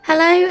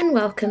Hello and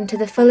welcome to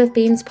the Full of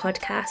Beans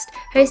podcast,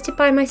 hosted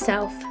by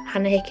myself,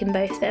 Hannah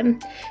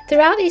Hickenbotham.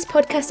 Throughout these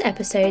podcast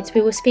episodes,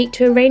 we will speak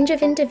to a range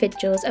of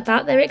individuals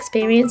about their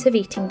experience of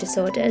eating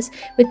disorders,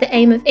 with the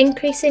aim of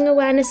increasing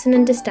awareness and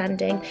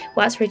understanding,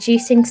 whilst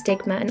reducing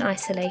stigma and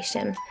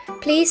isolation.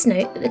 Please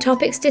note that the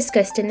topics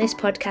discussed in this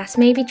podcast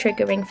may be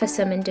triggering for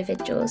some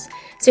individuals,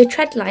 so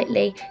tread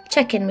lightly,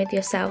 check in with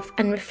yourself,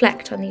 and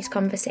reflect on these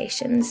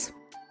conversations.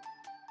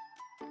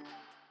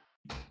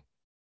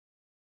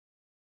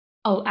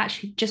 Oh,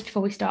 actually, just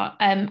before we start,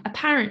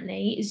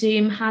 apparently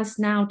Zoom has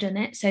now done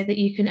it so that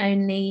you can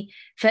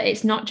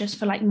it's not just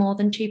for like more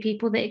than two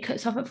people that it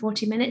cuts off at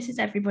 40 minutes, it's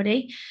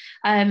everybody.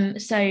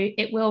 So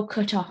it will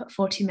cut off at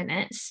 40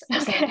 minutes.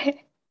 Okay. So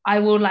I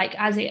will,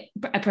 as it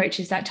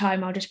approaches that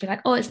time, I'll just be like,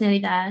 oh, it's nearly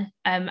there.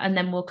 And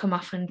then we'll come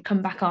off and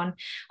come back on.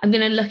 I'm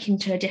going to look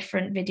into a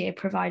different video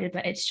provider,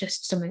 but it's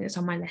just something that's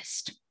on my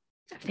list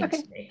of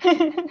things to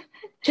do.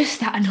 Just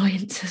that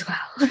annoyance as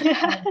well.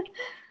 Yeah.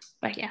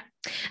 But yeah,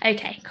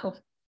 okay, cool.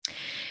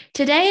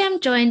 Today I'm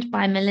joined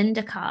by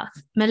Melinda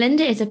Karth.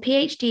 Melinda is a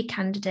PhD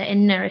candidate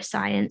in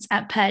neuroscience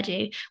at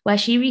Purdue, where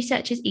she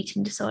researches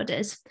eating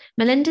disorders.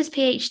 Melinda's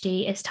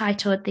PhD is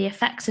titled The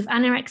Effects of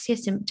Anorexia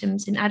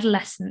Symptoms in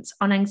Adolescents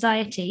on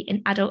Anxiety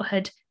in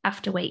Adulthood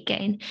After Weight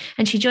Gain,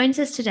 and she joins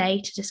us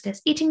today to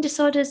discuss eating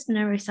disorders,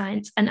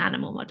 neuroscience, and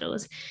animal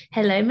models.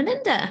 Hello,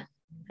 Melinda.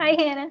 Hi,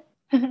 Hannah.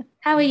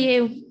 How are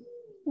you?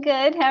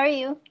 Good. How are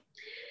you?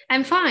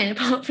 I'm fine,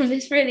 apart from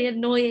this really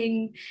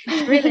annoying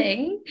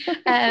drilling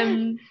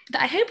that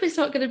I hope is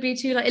not going to be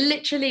too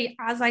literally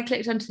as I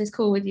clicked onto this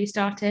call with you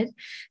started.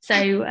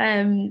 So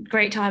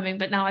great timing,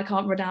 but now I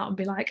can't run out and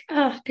be like,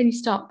 oh, can you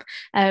stop?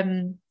 But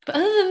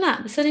other than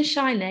that, the sun is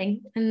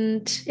shining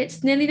and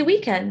it's nearly the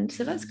weekend,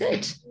 so that's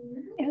good.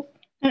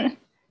 Yes.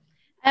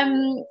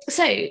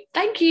 So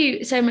thank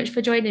you so much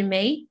for joining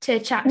me to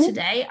chat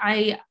today.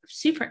 I'm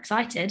super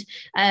excited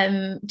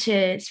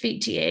to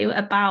speak to you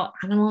about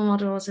animal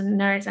models and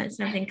neuroscience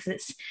and everything,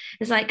 because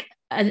it's like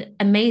an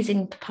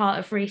amazing part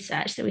of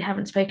research that we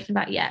haven't spoken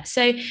about yet.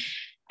 So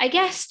I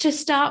guess to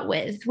start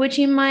with, would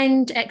you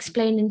mind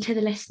explaining to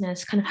the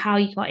listeners kind of how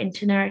you got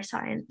into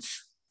neuroscience?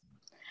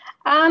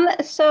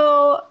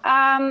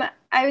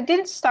 I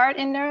didn't start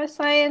in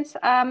neuroscience.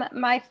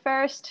 My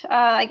first,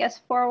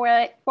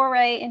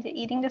 foray into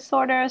eating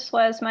disorders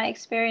was my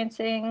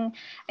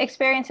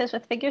experiences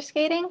with figure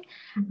skating.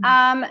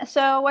 Mm-hmm.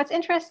 So what's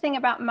interesting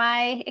about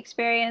my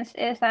experience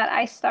is that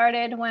I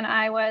started when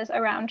I was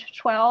around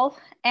 12,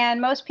 and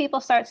most people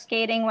start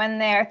skating when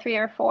they're 3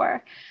 or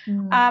 4.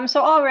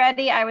 So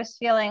already I was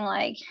feeling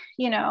like,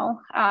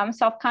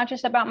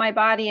 self-conscious about my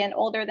body and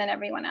older than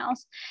everyone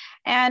else.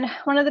 And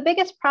one of the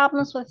biggest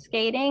problems with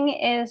skating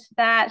is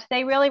that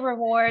they really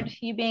reward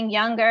you being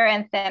younger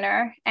and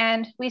thinner.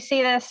 And we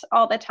see this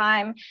all the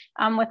time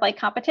with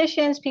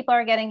competitions. People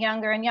are getting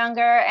younger and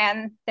younger,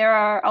 and there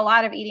are a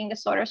lot of eating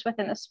disorders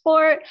within the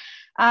sport.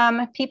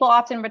 People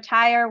often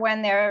retire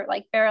when they're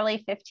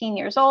barely 15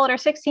 years old or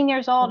 16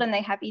 years old, and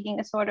they have eating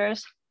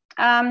disorders.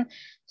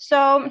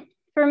 So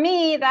for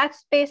me,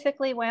 that's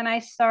basically when I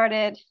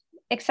started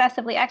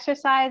excessively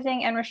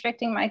exercising and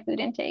restricting my food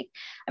intake.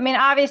 I mean,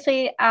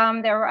 obviously,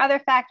 there were other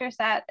factors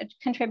that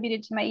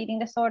contributed to my eating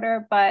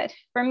disorder, but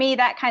for me,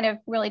 that kind of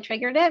really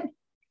triggered it.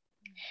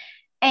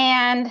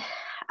 And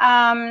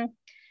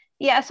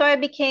so I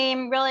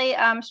became really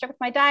strict with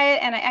my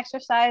diet, and I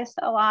exercised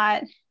a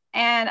lot.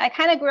 And I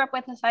kind of grew up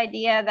with this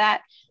idea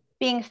that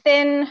being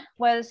thin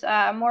was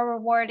more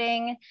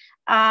rewarding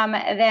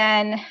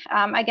than,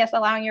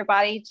 allowing your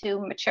body to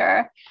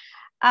mature.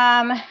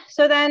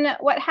 So then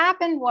what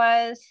happened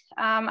was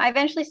I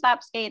eventually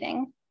stopped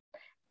skating.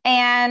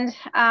 And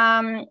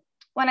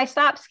when I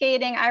stopped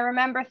skating, I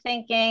remember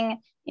thinking,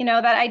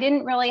 that I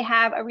didn't really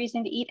have a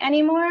reason to eat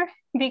anymore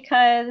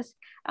because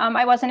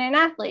I wasn't an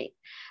athlete.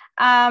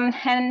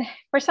 And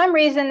for some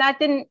reason, it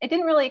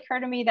didn't really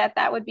occur to me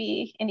that would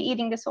be an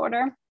eating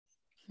disorder.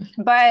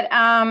 But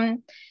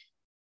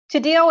to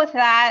deal with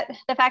that,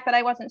 the fact that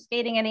I wasn't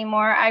skating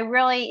anymore, I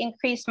really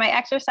increased my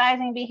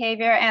exercising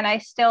behavior, and I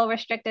still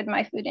restricted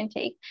my food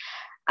intake.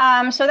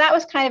 So that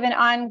was kind of an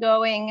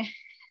ongoing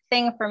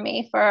thing for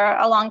me for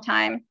a long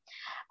time.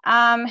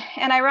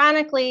 And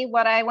ironically,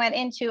 what I went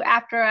into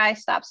after I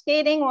stopped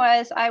skating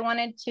was I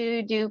wanted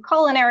to do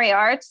culinary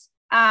arts.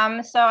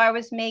 So I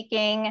was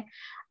making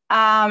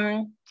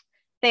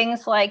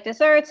things like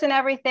desserts and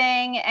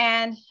everything.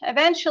 And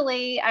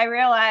eventually I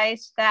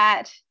realized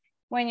that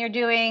when you're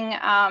doing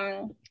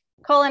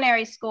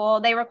culinary school,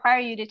 they require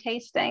you to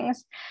taste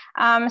things.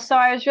 So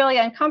I was really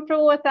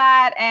uncomfortable with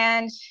that.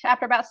 And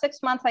after about 6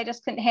 months, I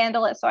just couldn't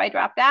handle it. So I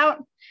dropped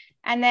out.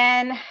 And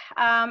then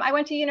I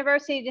went to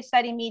university to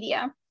study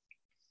media.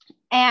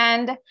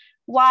 And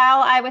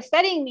while I was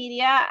studying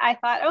media, I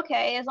thought,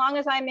 okay, as long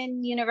as I'm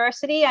in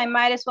university, I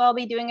might as well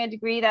be doing a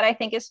degree that I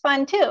think is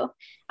fun too.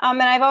 And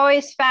I've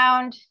always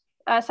found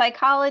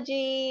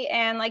psychology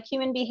and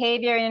human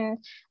behavior and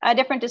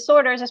different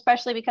disorders,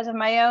 especially because of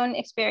my own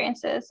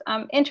experiences,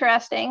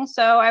 interesting.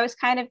 So I was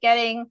kind of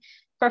getting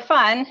for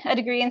fun, a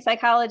degree in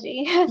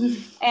psychology.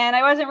 And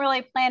I wasn't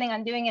really planning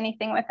on doing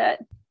anything with it.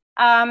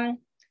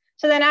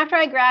 So then after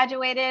I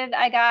graduated,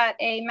 I got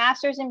a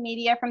master's in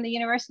media from the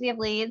University of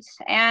Leeds.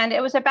 And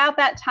it was about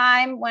that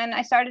time when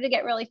I started to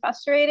get really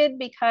frustrated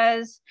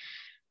because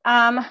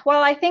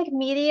while I think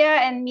media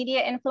and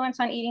media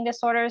influence on eating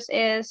disorders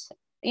is,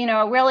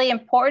 really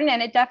important,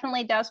 and it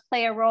definitely does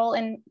play a role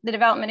in the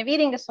development of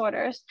eating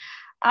disorders,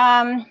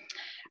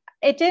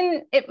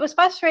 it was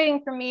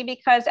frustrating for me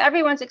because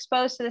everyone's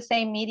exposed to the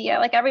same media,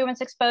 like everyone's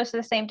exposed to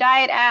the same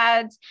diet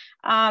ads,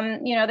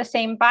 the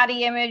same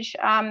body image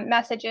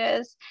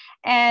messages,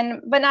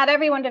 but not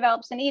everyone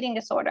develops an eating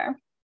disorder.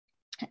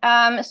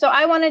 So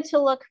I wanted to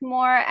look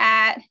more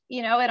at,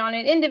 it on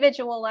an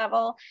individual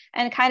level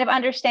and kind of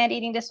understand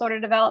eating disorder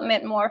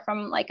development more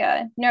from like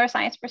a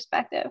neuroscience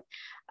perspective.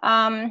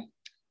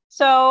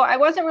 So I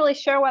wasn't really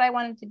sure what I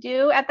wanted to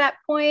do at that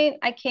point.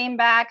 I came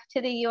back to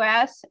the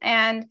US,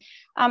 and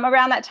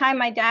around that time,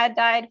 my dad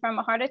died from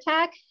a heart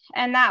attack.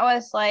 And that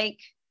was like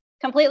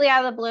completely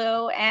out of the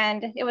blue.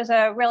 And it was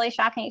a really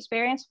shocking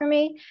experience for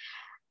me.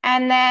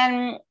 And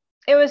then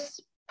it was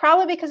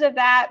probably because of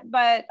that,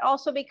 but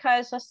also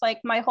because just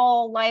like my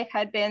whole life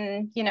had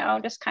been,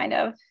 just kind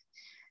of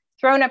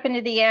thrown up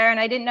into the air, and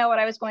I didn't know what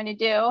I was going to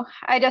do.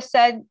 I just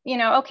said,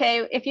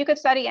 okay, if you could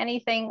study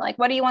anything, like,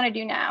 what do you want to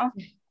do now?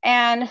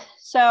 And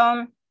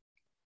so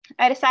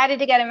I decided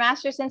to get a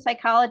master's in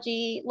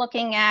psychology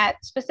looking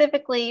at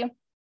specifically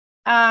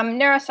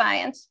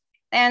neuroscience.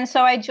 And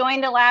so I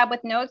joined a lab with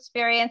no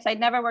experience.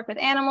 I'd never worked with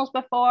animals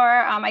before.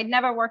 I'd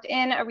never worked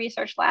in a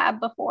research lab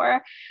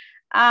before.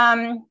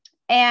 And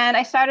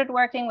I started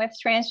working with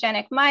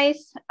transgenic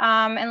mice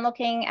and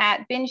looking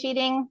at binge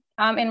eating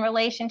in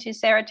relation to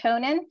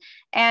serotonin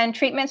and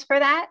treatments for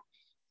that.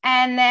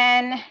 And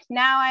then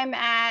now I'm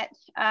at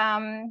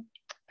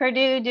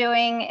Purdue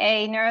doing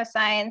a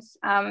neuroscience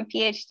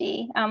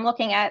PhD,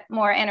 looking at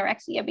more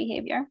anorexia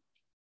behavior.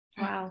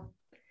 Wow.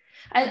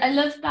 I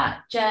love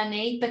that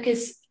journey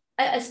because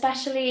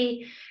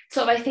especially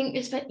sort of, I think,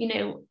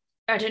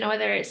 I don't know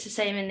whether it's the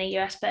same in the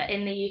US, but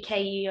in the UK,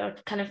 you're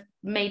kind of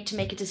made to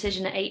make a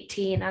decision at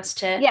 18 as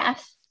to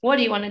what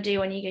do you want to do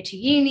when you go to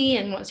uni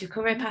and what's your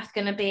career path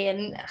going to be.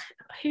 And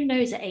who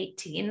knows at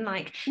 18,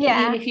 like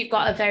even if you've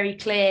got a very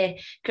clear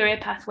career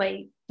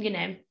pathway,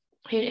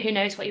 who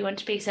knows what you want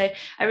to be. So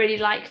I really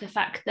like the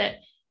fact that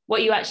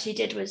what you actually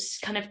did was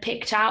kind of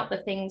picked out the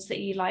things that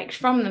you liked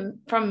from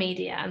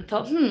media and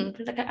thought,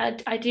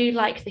 I do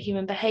like the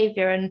human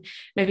behavior, and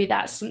maybe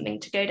that's something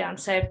to go down.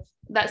 So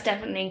that's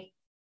definitely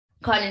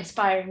quite an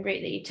inspiring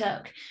route that you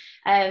took.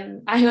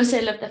 I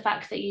also love the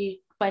fact that you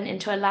went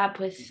into a lab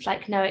with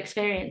like no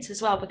experience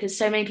as well, because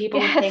so many people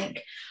would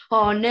think,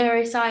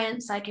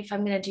 neuroscience, like if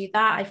I'm going to do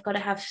that, I've got to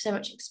have so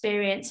much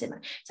experience in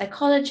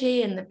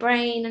psychology and the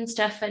brain and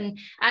stuff. And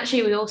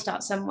actually we all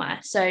start somewhere.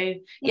 So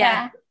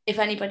if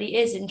anybody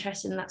is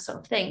interested in that sort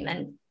of thing,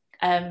 then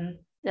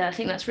I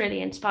think that's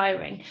really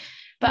inspiring.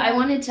 But I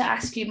wanted to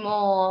ask you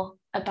more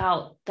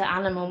about the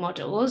animal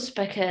models,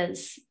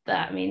 because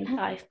that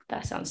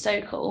sounds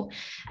so cool.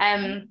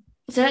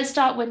 So let's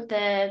start with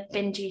the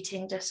binge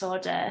eating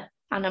disorder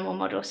animal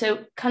model.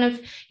 So kind of,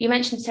 you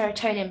mentioned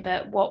serotonin,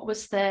 but what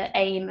was the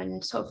aim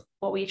and sort of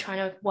what were you trying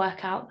to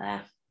work out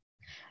there?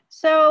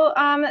 So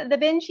the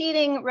binge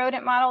eating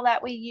rodent model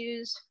that we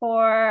use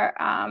for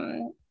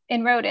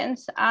in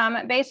rodents,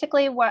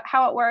 basically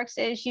how it works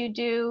is you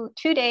do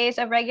 2 days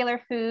of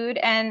regular food,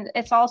 and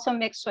it's also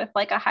mixed with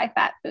like a high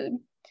fat food.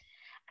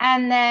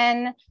 And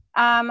then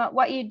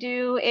what you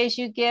do is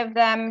you give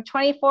them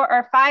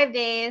 5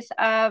 days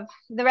of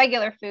the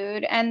regular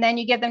food, and then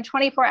you give them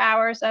 24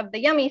 hours of the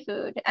yummy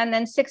food, and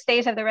then 6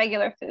 days of the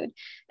regular food.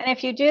 And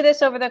if you do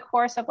this over the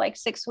course of like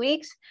 6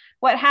 weeks,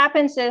 what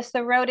happens is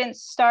the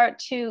rodents start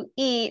to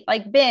eat,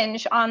 like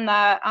binge on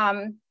the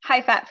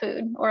high fat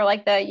food or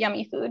like the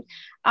yummy food.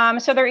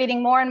 So they're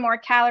eating more and more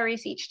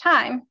calories each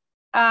time.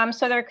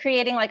 So they're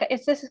creating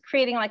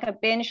creating like a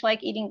binge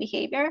like eating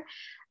behavior.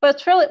 But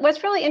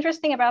what's really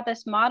interesting about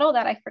this model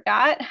that I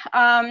forgot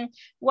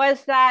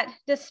was that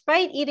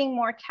despite eating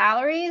more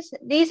calories,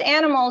 these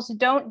animals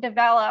don't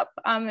develop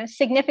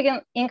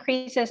significant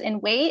increases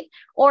in weight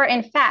or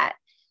in fat.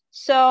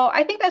 So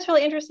I think that's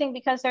really interesting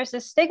because there's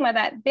this stigma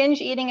that binge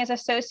eating is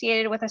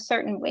associated with a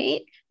certain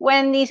weight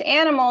when these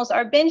animals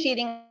are binge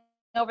eating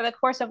over the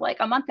course of like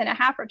a month and a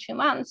half or 2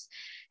 months,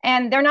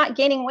 and they're not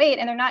gaining weight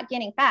and they're not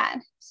gaining fat.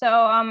 So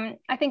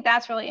I think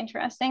that's really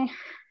interesting.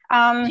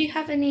 Do you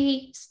have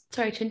any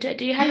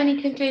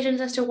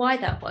conclusions as to why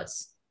that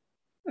was?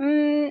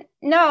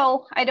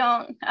 No, I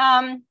don't.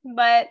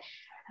 But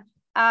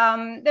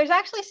there's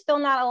actually still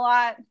not a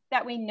lot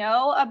that we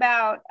know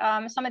about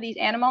some of these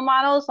animal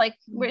models. Like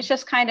it's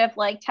just kind of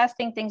like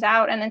testing things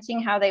out and then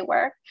seeing how they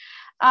work.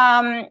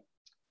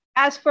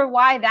 As for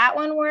why that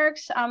one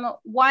works,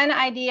 one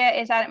idea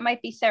is that it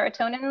might be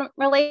serotonin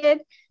related.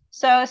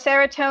 So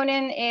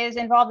serotonin is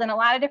involved in a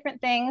lot of different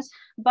things,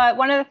 but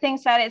one of the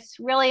things that it's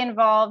really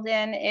involved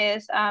in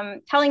is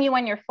telling you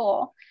when you're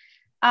full.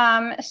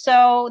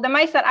 So the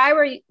mice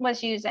that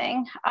was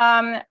using,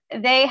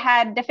 they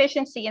had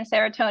deficiency in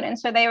serotonin.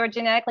 So they were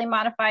genetically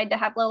modified to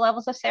have low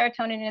levels of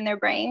serotonin in their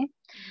brain.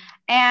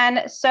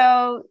 And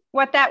so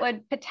what that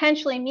would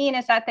potentially mean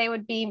is that they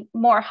would be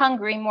more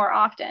hungry more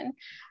often.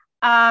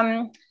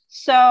 One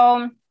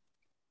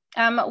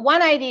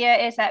idea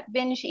is that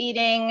binge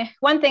eating,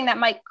 one thing that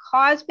might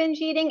cause binge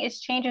eating is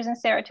changes in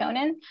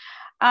serotonin.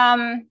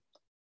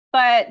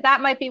 But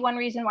that might be one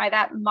reason why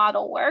that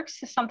model works,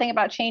 something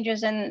about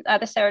changes in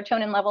the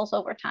serotonin levels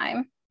over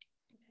time.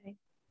 Okay.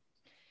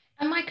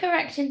 Am I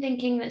correct in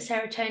thinking that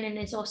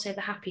serotonin is also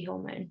the happy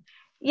hormone?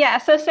 Yeah,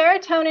 so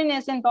serotonin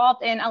is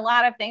involved in a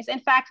lot of things. In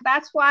fact,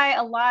 that's why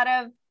a lot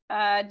of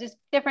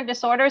different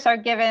disorders are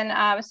given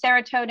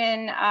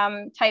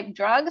serotonin type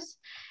drugs,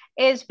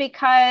 is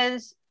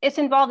because it's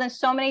involved in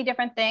so many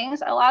different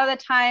things. A lot of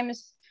the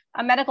times,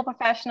 medical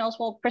professionals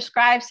will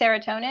prescribe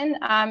serotonin,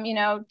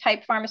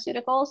 type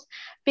pharmaceuticals,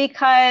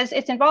 because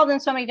it's involved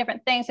in so many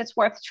different things. It's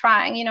worth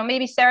trying.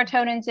 Maybe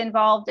serotonin's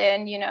involved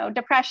in,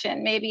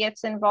 depression. Maybe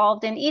it's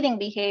involved in eating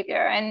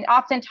behavior, and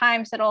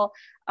oftentimes it'll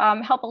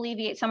help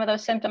alleviate some of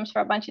those symptoms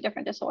for a bunch of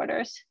different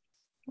disorders.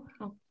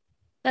 Wow.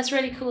 That's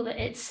really cool. That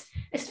it's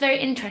very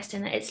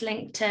interesting that it's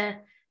linked to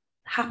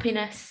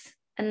happiness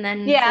and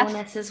then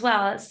fullness as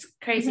well. It's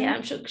crazy.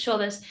 I'm sure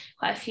there's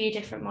quite a few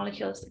different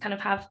molecules that kind of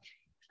have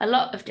a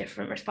lot of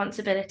different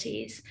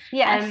responsibilities.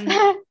 Yes.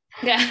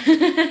 Yeah.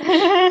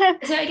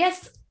 So I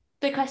guess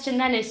the question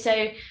then is,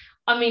 so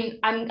I mean,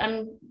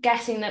 I'm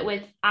guessing that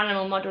with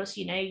animal models,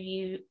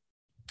 something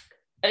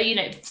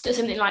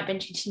like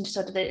binge eating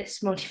disorder,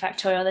 it's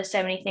multifactorial. There's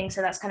so many things,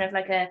 so that's kind of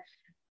like a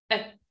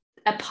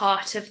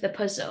part of the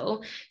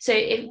puzzle. So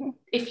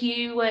if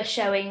you were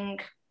showing,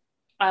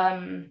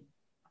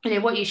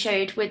 what you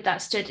showed with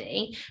that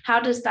study, how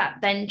does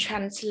that then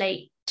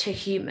translate to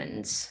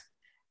humans?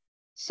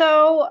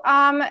 So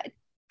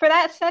for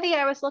that study,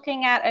 I was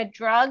looking at a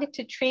drug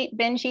to treat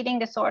binge eating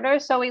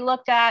disorders. So we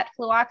looked at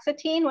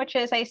fluoxetine, which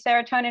is a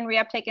serotonin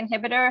reuptake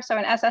inhibitor, so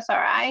an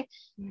SSRI.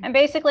 And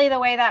basically the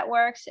way that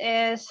works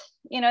is,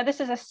 this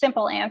is a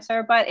simple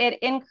answer, but it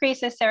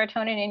increases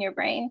serotonin in your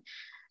brain.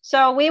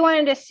 So we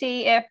wanted to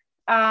see if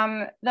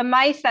the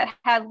mice that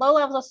had low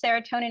levels of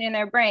serotonin in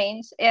their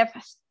brains, if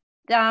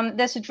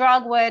this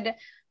drug would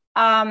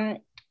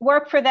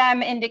work for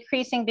them in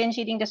decreasing binge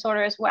eating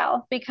disorder as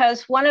well.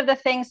 Because one of the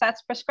things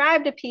that's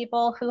prescribed to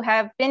people who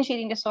have binge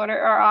eating disorder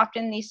are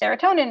often these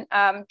serotonin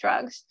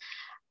drugs.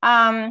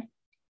 And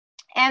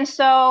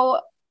so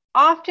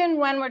often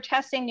when we're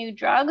testing new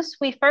drugs,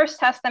 we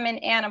first test them in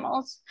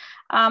animals.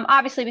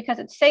 Obviously, because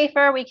it's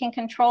safer, we can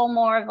control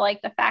more of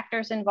like the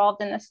factors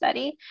involved in the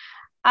study.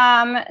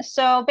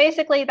 So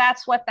basically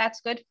that's what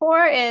that's good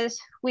for, is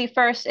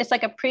it's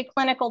like a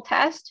preclinical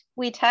test.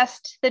 We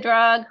test the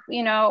drug,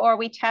 or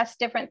we test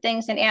different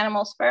things in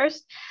animals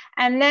first.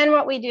 And then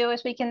what we do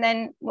is we can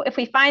then, if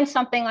we find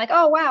something like,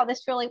 oh, wow,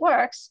 this really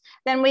works,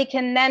 then we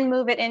can then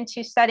move it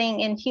into studying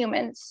in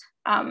humans.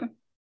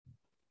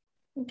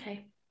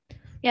 Okay.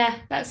 Yeah,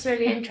 that's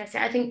really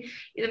interesting. I think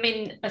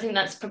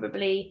that's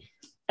probably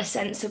a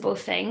sensible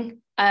thing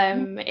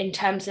in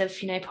terms of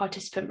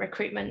participant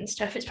recruitment and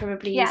stuff. It's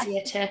probably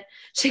easier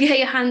to get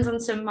your hands on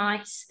some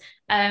mice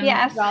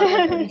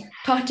rather than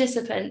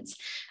participants.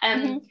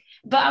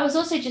 But I was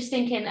also just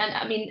thinking, and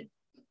I mean,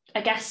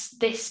 I guess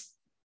this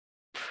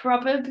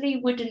probably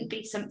wouldn't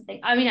be something,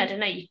 I mean, I don't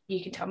know,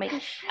 you can tell me,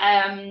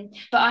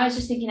 but I was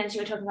just thinking, as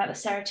you were talking about the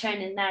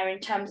serotonin there, in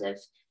terms of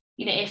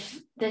if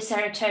the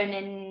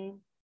serotonin,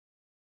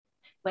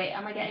 wait,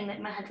 am I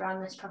getting my head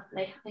around this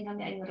properly? I think I'm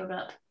getting muddled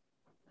up.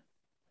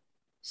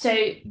 So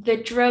the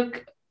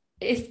drug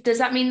does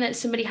that mean that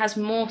somebody has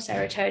more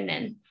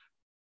serotonin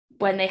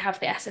when they have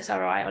the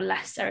SSRI or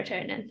less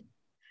serotonin?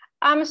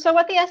 So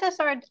what the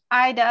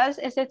SSRI does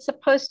is it's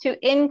supposed to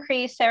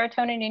increase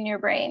serotonin in your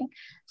brain.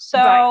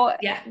 So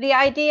the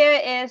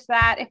idea is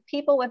that if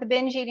people with a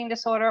binge eating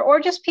disorder,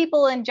 or just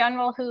people in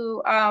general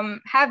who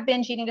have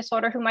binge eating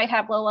disorder who might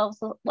have low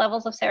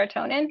levels of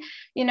serotonin,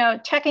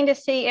 checking to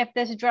see if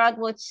this drug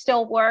would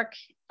still work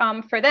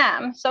for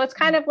them. So it's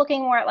kind of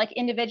looking more at like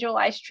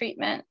individualized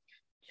treatment.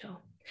 Sure.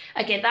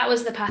 Again, that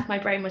was the path my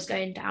brain was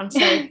going down. So,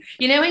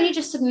 when you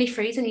just suddenly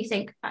freeze and you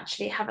think,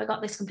 actually, have I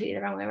got this completely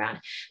the wrong way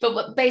around?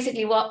 But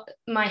basically what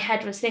my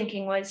head was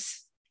thinking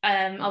was,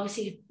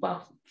 obviously,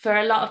 well, for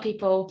a lot of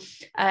people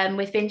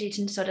with binge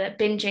eating disorder,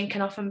 binging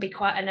can often be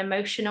quite an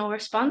emotional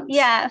response.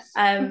 Yes.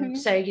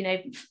 So,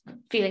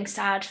 feeling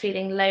sad,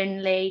 feeling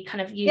lonely,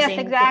 kind of using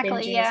the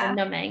binging as a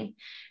numbing.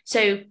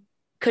 So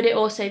could it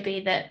also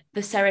be that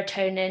the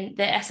serotonin,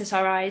 the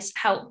SSRIs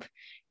help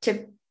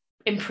to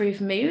improve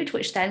mood,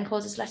 which then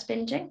causes less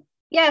binging?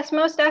 Yes,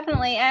 most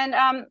definitely.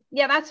 And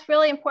that's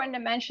really important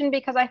to mention,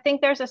 because I think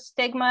there's a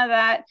stigma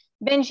that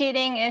binge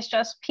eating is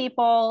just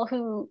people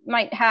who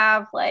might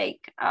have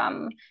like,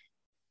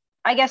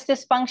 I guess,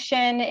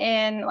 dysfunction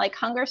in like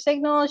hunger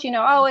signals,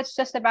 it's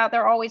just about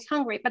they're always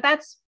hungry. But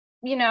that's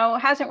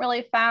hasn't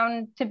really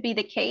found to be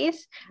the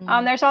case.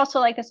 Mm. There's also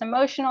like this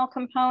emotional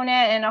component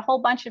and a whole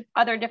bunch of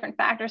other different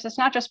factors. It's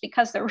not just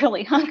because they're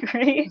really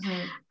hungry.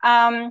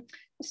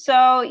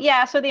 So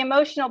the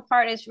emotional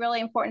part is really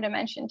important to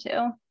mention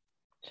too.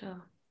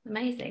 Sure.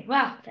 Amazing.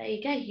 Wow, there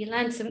you go. You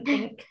learn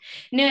something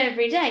new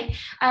every day.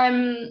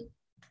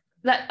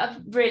 That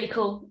really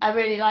cool. I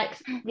really like,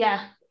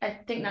 I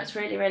think that's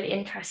really, really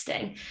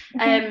interesting.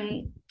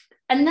 And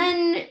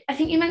then I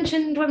think you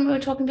mentioned when we were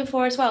talking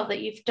before as well that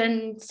you've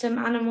done some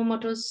animal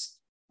models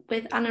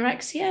with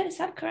anorexia. Is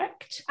that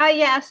correct?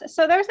 Yes.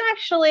 So there's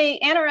actually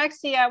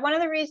anorexia. One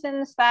of the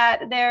reasons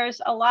that there's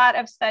a lot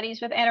of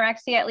studies with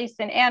anorexia, at least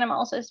in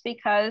animals, is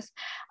because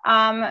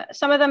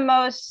some of the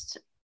most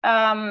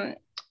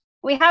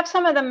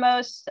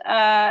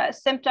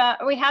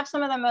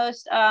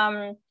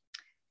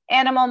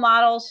animal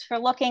models for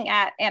looking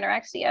at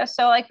anorexia.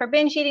 So like for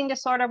binge eating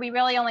disorder, we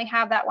really only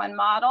have that one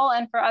model.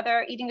 And for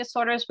other eating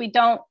disorders, we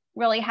don't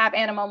really have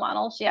animal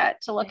models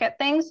yet to look at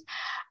things.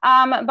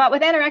 But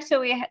with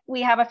anorexia,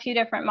 we have a few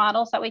different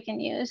models that we can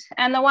use.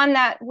 And the one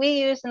that we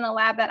use in the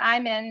lab that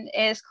I'm in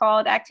is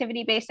called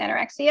activity-based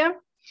anorexia.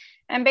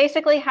 And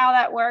basically how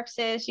that works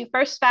is you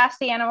first fast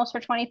the animals for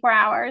 24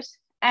 hours.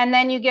 And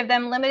then you give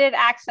them limited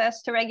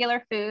access to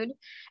regular food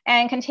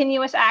and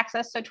continuous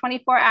access, so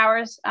 24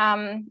 hours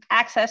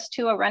access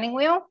to a running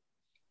wheel.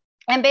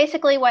 And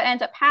basically what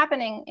ends up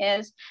happening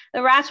is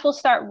the rats will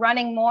start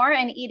running more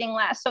and eating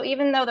less. So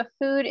even though the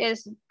food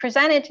is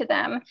presented to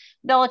them,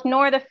 they'll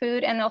ignore the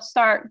food and they'll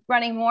start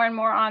running more and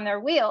more on their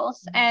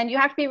wheels. And you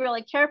have to be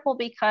really careful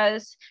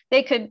because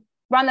they could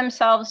run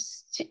themselves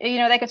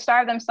they could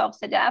starve themselves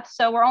to death.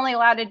 So we're only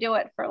allowed to do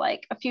it for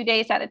like a few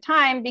days at a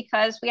time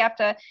because we have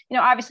to,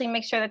 obviously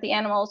make sure that the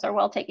animals are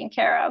well taken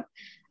care of.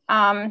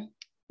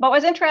 But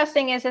what's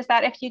interesting is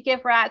that if you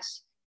give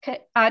rats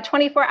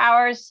 24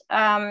 hours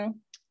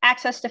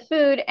access to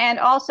food and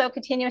also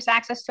continuous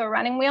access to a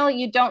running wheel,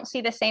 you don't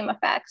see the same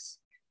effects.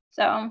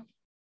 So.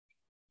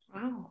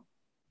 Wow.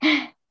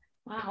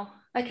 Wow.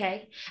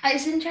 Okay.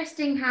 It's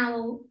interesting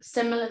how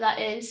similar that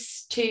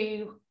is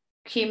to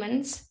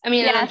humans. I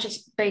mean, yes. I'm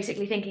just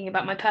basically thinking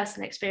about my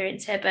personal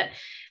experience here, but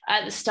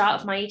at the start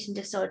of my eating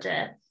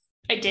disorder,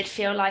 I did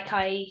feel like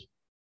I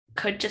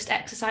could just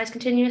exercise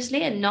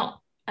continuously and not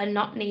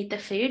need the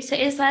food. So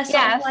is there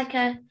sort of like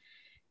a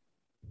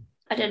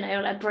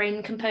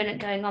brain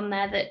component going on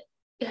there that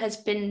has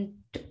been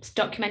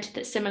documented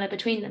that's similar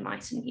between the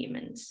mice and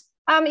humans?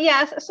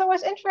 Yes. So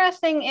what's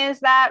interesting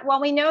is that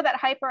while we know that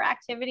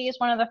hyperactivity is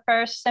one of the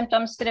first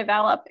symptoms to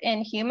develop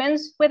in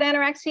humans with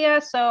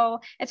anorexia,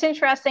 so it's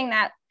interesting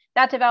that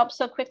develops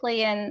so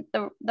quickly in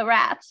the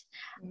rats.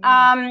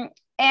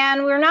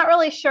 And we're not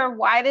really sure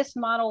why this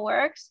model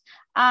works.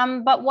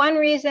 But one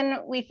reason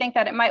we think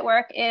that it might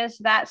work is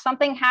that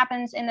something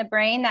happens in the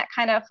brain that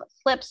kind of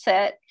flips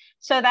it.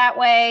 So that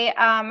way,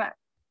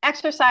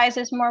 exercise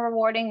is more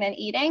rewarding than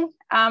eating,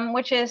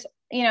 which is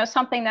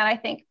something that I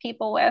think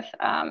people with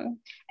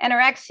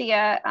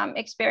anorexia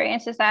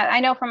experience. Is that I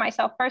know for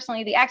myself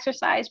personally, the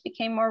exercise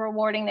became more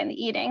rewarding than the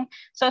eating.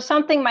 So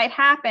something might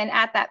happen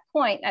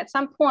at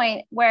some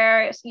point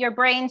where your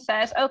brain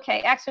says,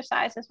 okay,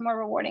 exercise is more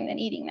rewarding than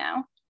eating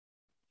now.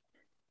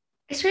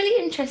 It's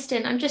really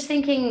interesting. I'm just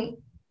thinking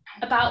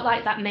about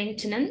like that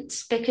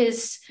maintenance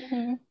because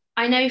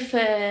I know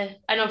and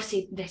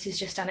obviously this is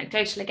just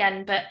anecdotal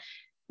again, but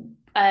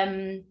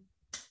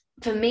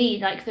for me,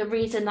 like the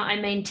reason that I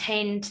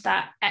maintained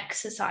that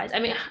exercise, I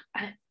mean,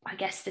 I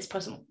guess this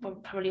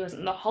probably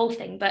wasn't the whole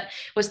thing, but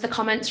was the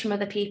comments from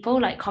other people,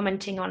 like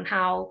commenting on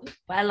how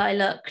well I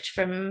looked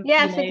from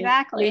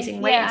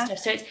losing weight and stuff.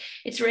 So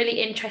it's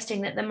really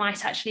interesting that the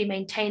mice actually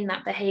maintain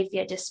that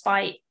behavior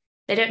despite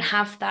they don't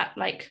have that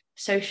like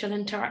social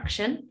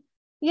interaction.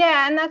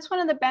 Yeah, and that's one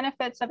of the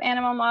benefits of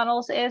animal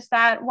models is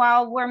that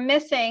while we're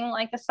missing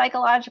like the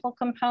psychological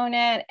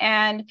component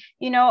and,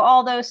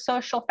 all those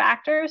social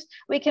factors,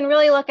 we can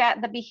really look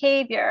at the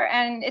behavior.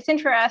 And it's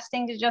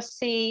interesting to just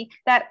see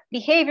that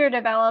behavior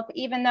develop,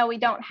 even though we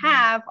don't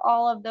have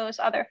all of those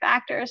other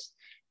factors.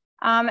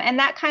 And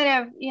that kind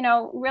of,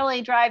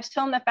 really drives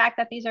home the fact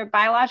that these are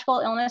biological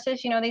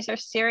illnesses. These are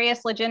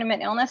serious,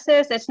 legitimate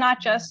illnesses. It's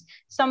not just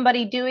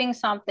somebody doing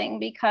something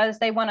because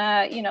they want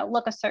to,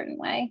 look a certain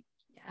way.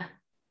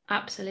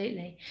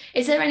 Absolutely.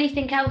 Is there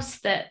anything else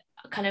that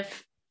kind of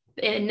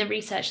in the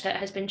research that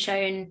has been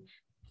shown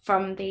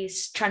from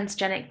these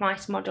transgenic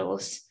mice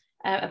models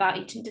about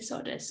eating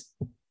disorders?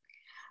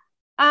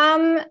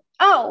 So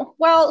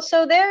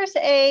there's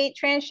a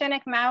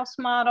transgenic mouse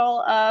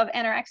model of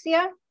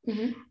anorexia.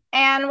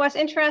 And what's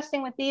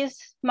interesting with these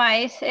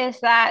mice is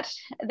that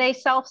they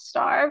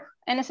self-starve,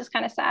 and this is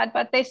kind of sad,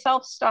 but they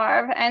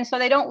self-starve, and so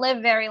they don't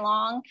live very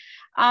long.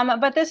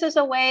 But this is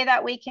a way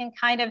that we can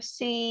kind of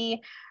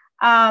see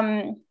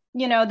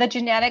the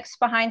genetics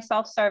behind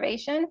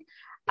self-starvation.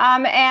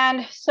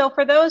 And so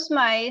for those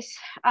mice,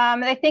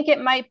 I think it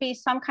might be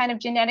some kind of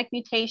genetic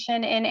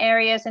mutation in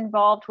areas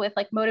involved with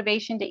like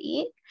motivation to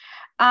eat.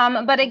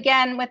 But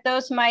again, with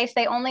those mice,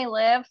 they only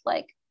live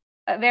like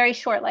a very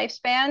short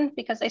lifespan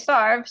because they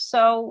starve.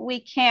 So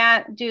we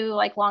can't do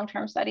like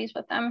long-term studies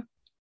with them.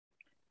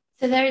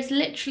 So there is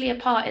literally a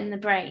part in the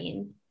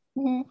brain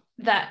Mm-hmm.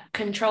 that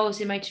controls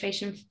your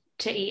motivation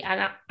to eat,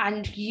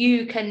 and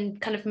you can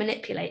kind of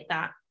manipulate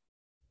that.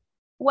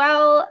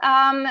 Well,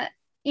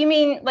 you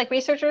mean like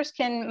researchers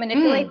can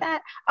manipulate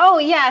that? Oh,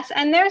 yes.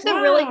 And there's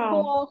a really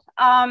cool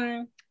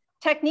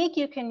technique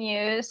you can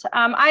use.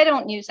 I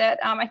don't use it.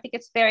 I think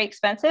it's very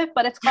expensive,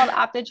 but it's called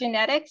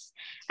optogenetics.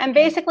 And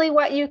basically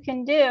what you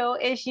can do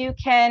is you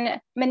can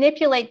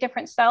manipulate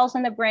different cells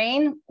in the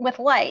brain with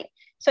light.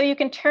 So you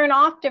can turn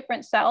off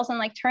different cells and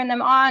like turn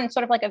them on,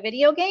 sort of like a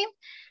video game.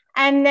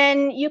 And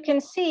then you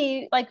can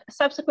see like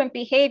subsequent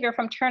behavior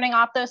from turning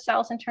off those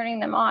cells and turning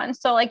them on.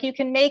 So like you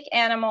can make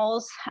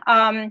animals,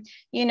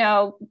 you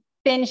know,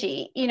 binge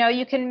eat, you know,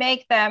 you can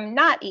make them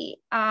not eat,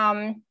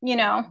 you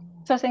know,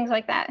 so things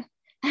like that.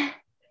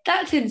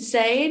 That's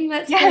insane.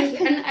 That's Yes.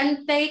 crazy.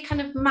 And they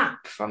kind of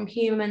map from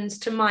humans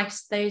to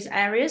mice, those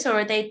areas, or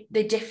are they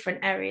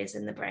different areas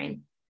in the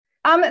brain?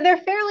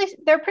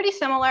 They're pretty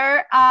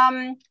similar.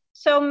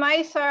 So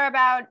mice are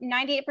about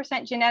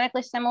 98%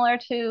 genetically similar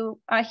to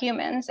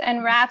humans,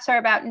 and rats are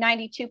about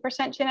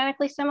 92%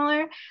 genetically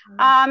similar.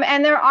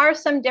 And there are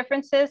some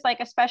differences,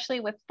 like especially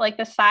with like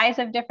the size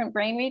of different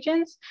brain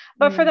regions.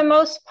 But for the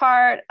most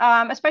part,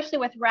 especially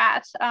with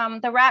rats,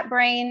 the rat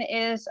brain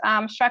is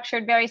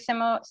structured very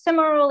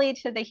similarly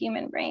to the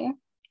human brain.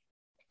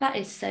 That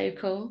is so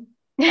cool.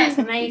 That's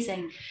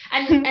amazing.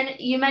 And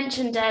you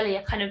mentioned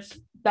earlier kind of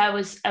there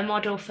was a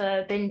model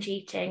for binge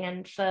eating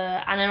and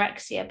for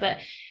anorexia, but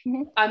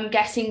I'm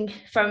guessing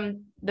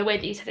from the way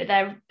that you said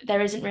it, there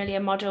isn't really a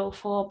model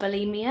for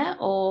bulimia,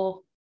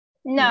 or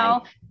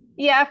no.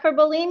 Yeah, for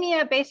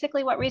bulimia,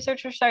 basically what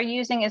researchers are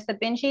using is the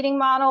binge eating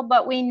model,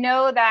 but we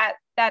know that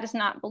that is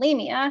not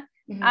bulimia.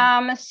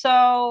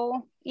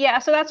 So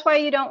that's why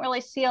you don't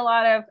really see a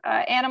lot of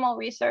animal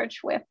research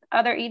with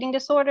other eating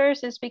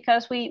disorders, is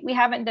because we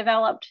haven't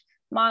developed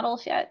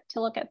models yet to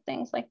look at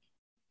things like.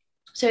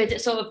 So is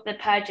it sort of the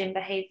purging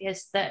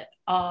behaviors that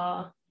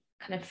are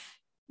kind of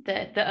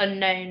the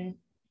unknown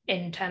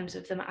in terms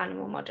of the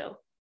animal model?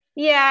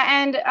 Yeah,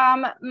 and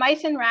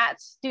mice and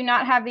rats do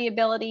not have the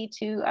ability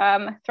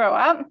to throw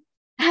up.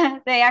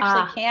 They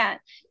actually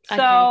can't.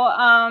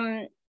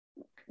 So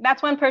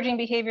that's one purging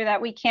behavior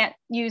that we can't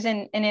use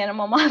in an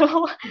animal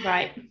model.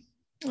 Right.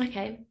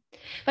 Okay.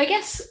 But I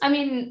guess, I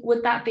mean,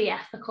 would that be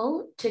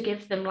ethical to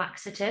give them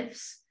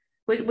laxatives?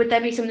 Would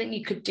there be something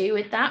you could do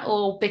with that?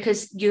 Or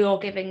because you're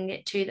giving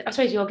it to them, I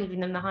suppose you're giving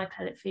them the high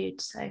pellet food,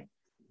 so.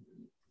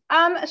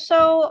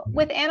 So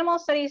with animal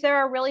studies, there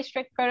are really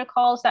strict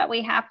protocols that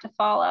we have to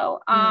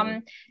follow.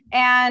 And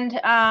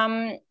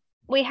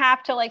we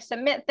have to like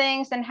submit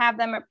things and have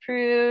them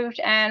approved,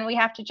 and we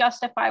have to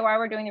justify why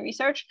we're doing the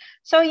research.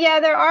 So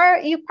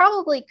yeah, you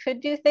probably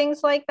could do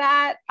things like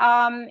that.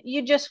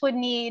 You just would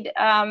need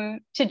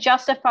to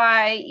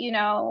justify, you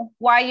know,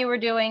 why you were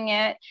doing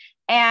it,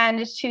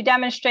 and to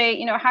demonstrate,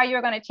 you know, how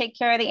you're going to take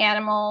care of the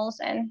animals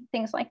and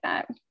things like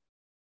that.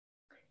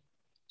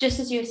 Just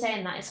as you were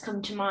saying that, it's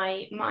come to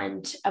my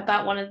mind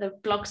about one of the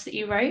blogs that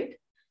you wrote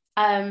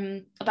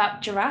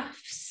about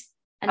giraffes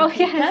and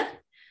Pika.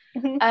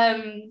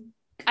 Yes.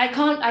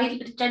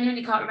 I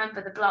genuinely can't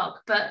remember the blog,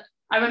 but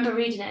I remember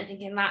reading it and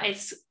thinking that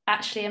is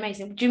actually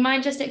amazing. Do you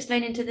mind just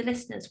explaining to the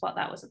listeners what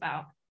that was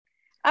about?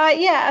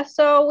 Yeah,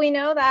 so we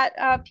know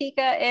that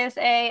pica is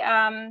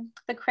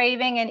the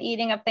craving and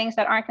eating of things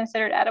that aren't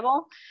considered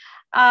edible.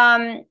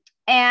 And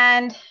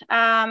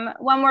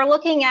when we're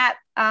looking at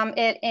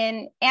it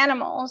in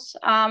animals,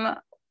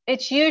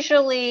 it's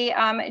usually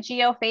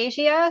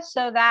geophagia.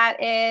 So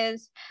that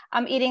is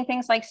eating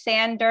things like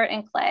sand, dirt,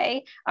 and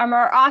clay,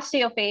 or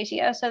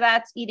osteophagia. So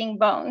that's eating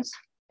bones.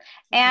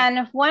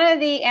 And one of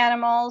the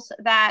animals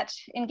that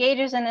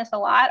engages in this a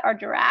lot are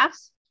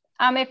giraffes.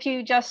 If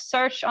you just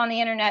search on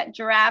the internet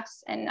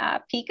giraffes and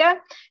pica,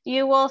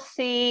 you will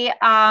see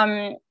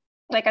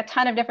like a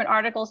ton of different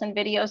articles and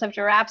videos of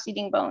giraffes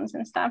eating bones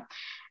and stuff.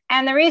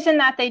 And the reason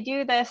that they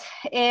do this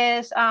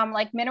is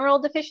like mineral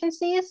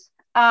deficiencies.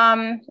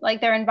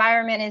 Like their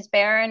environment is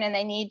barren and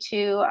they need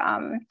to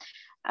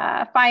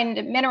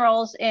find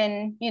minerals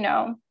in, you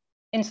know,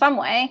 in some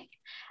way.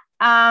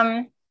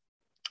 But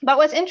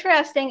what's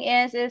interesting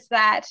is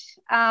that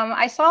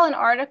I saw an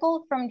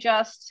article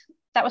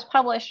that was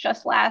published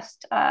just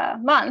last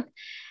month.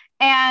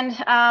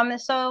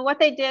 And so what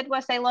they did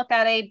was they looked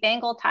at a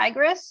Bengal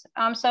tigress.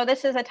 So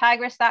this is a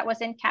tigress that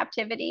was in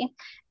captivity.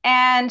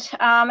 And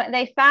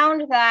they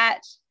found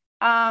that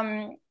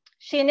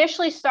she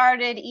initially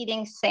started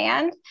eating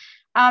sand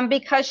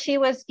because she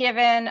was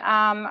given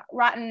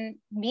rotten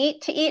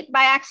meat to eat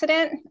by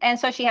accident. And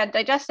so she had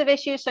digestive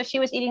issues. So she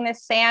was eating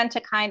this sand to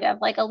kind of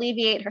like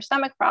alleviate her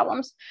stomach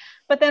problems.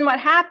 But then what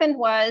happened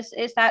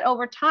is that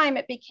over time,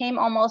 it became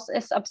almost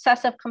this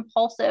obsessive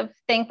compulsive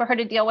thing for her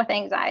to deal with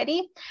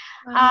anxiety.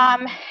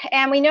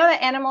 And we know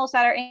that animals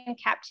that are in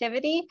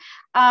captivity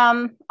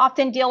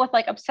often deal with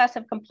like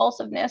obsessive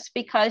compulsiveness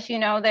because, you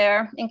know,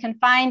 they're in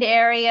confined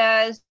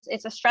areas.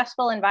 It's a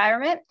stressful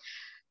environment.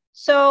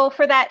 So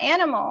for that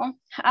animal,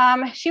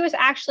 she was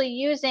actually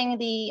using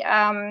the,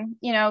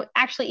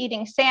 actually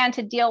eating sand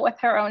to deal with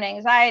her own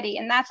anxiety.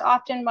 And that's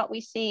often what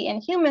we see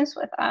in humans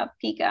with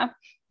pica.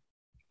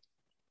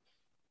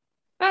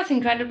 That's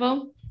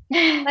incredible.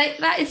 Like,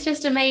 that is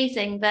just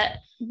amazing that,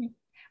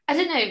 I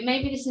don't know,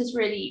 maybe this is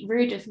really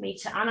rude of me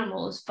to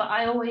animals, but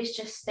I always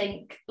just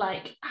think,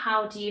 like,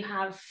 how do you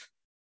have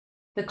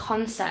the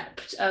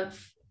concept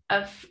of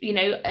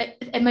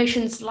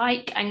emotions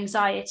like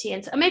anxiety,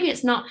 and maybe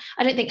it's not,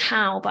 I don't think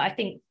how, but I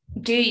think,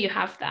 do you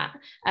have that?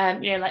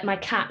 Like my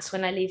cats,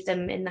 when I leave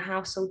them in the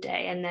house all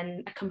day and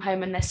then I come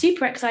home and they're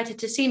super excited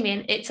to see me,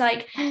 and it's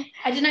like,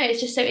 I don't know,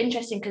 it's just so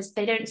interesting because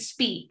they don't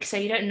speak, so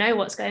you don't know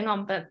what's going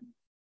on, but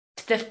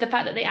the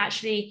fact that they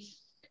actually,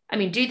 I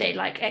mean, do they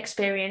like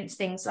experience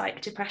things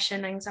like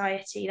depression,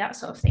 anxiety, that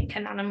sort of thing?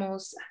 Can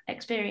animals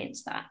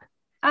experience that?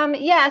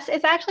 Yes,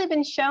 it's actually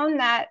been shown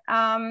that,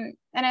 and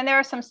then there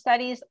are some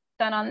studies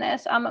done on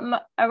this,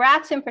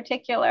 rats in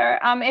particular.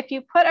 If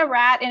you put a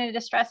rat in a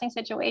distressing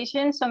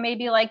situation, so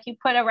maybe like you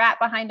put a rat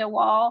behind a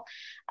wall,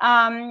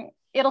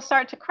 it'll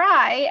start to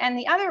cry and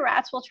the other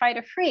rats will try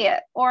to free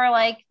it. Or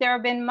like there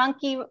have been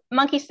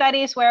monkey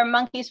studies where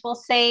monkeys will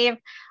save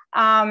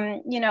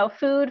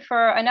food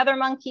for another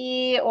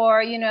monkey,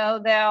 or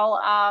they'll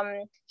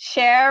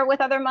share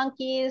with other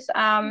monkeys.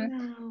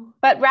 No.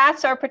 But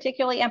rats are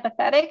particularly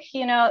empathetic.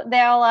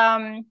 They'll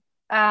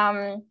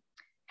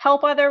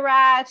help other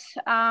rats.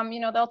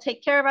 They'll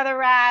take care of other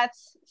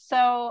rats.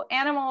 So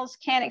animals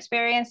can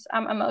experience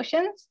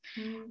emotions.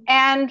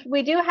 And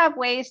we do have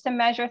ways to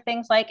measure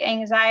things like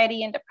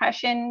anxiety and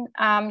depression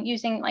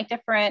using like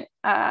different,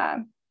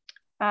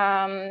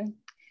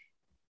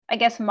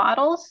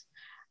 models.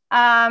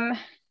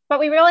 But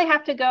we really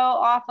have to go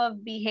off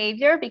of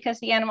behavior because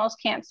the animals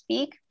can't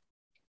speak.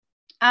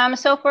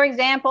 So for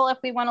example, if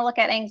we want to look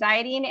at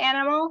anxiety in an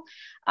animal,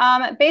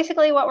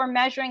 basically what we're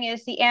measuring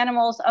is the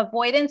animal's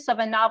avoidance of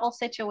a novel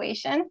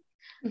situation.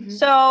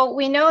 So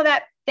we know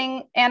that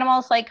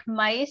animals like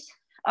mice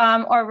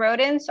or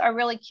rodents are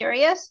really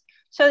curious.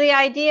 So the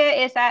idea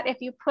is that if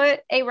you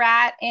put a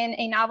rat in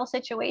a novel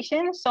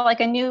situation, so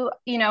like a new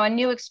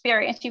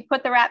experience, you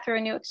put the rat through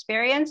a new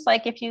experience.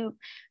 Like if you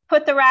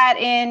put the rat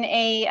in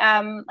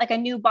a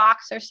new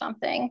box or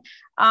something,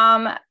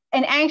 an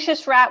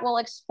anxious rat will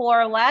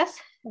explore less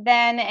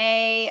than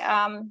a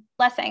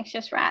less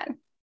anxious rat.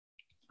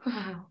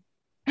 Wow.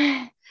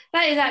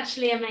 That is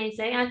actually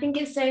amazing. I think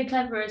it's so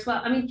clever as well.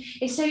 I mean,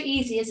 it's so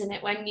easy, isn't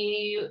it, when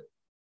you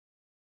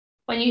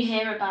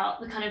hear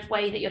about the kind of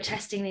way that you're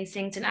testing these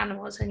things in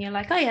animals and you're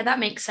like, oh yeah, that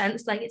makes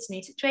sense. Like it's a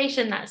new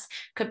situation, that's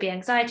could be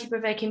anxiety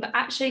provoking, but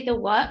actually the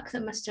work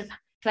that must have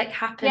like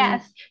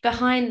happened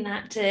behind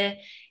that to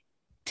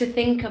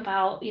think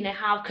about,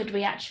 how could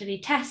we actually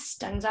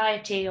test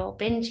anxiety or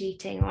binge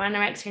eating or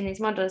anorexia in these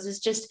models is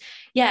just,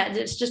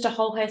 it's just a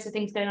whole host of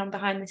things going on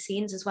behind the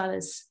scenes as well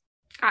as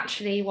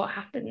actually what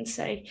happens.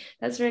 So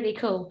that's really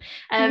cool.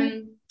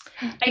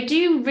 I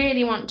do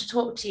really want to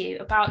talk to you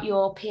about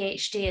your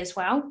PhD as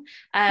well.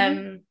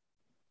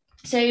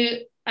 So,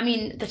 I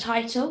mean, the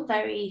title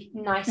very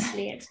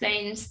nicely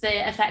explains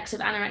the effects of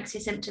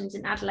anorexia symptoms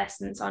in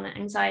adolescents on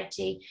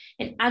anxiety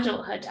in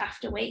adulthood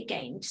after weight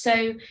gain.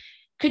 So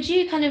could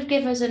you kind of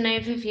give us an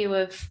overview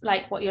of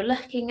like what you're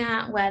looking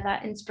at, where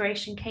that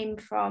inspiration came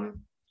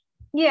from?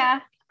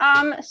 Yeah.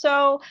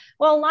 So,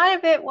 well, a lot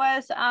of it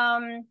was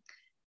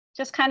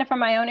just kind of from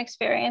my own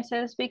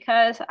experiences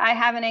because I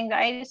have an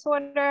anxiety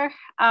disorder,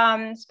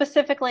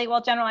 specifically,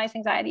 generalized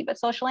anxiety, but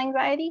social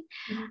anxiety.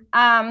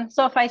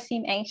 So if I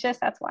seem anxious,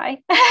 that's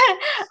why.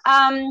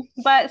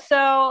 But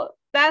so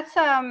that's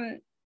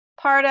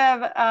part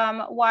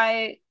of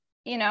why,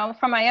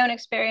 from my own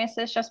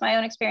experiences, just my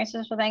own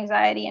experiences with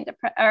anxiety and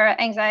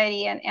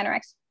anxiety and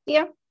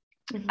anorexia.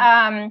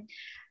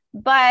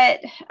 But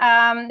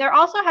there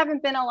also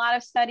haven't been a lot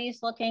of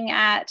studies looking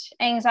at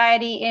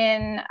anxiety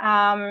in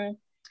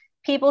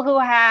people who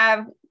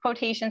have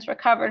quotations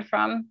recovered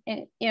from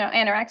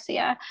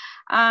anorexia,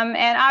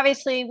 and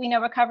obviously we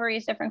know recovery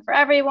is different for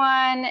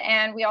everyone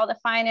and we all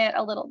define it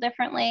a little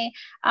differently,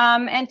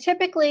 and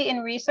typically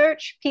in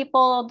research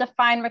people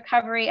define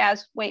recovery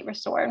as weight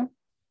restored,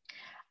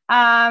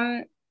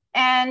 and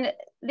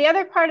the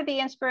other part of the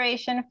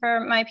inspiration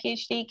for my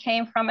PhD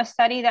came from a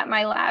study that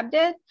my lab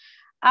did.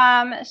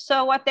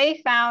 So what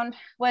they found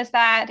was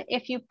that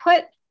if you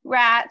put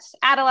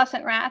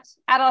adolescent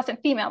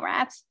female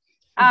rats,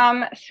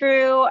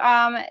 through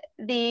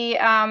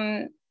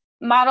the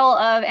model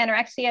of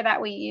anorexia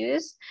that we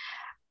use,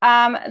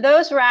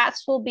 those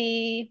rats will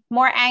be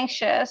more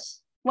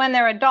anxious when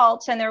they're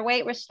adults and their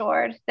weight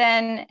restored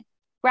than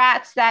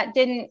rats that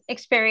didn't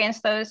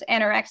experience those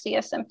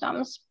anorexia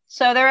symptoms.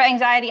 So their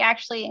anxiety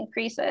actually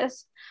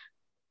increases.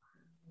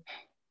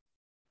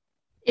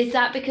 Is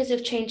that because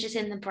of changes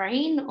in the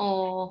brain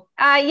or?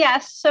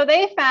 Yes. So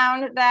they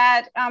found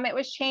that it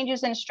was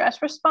changes in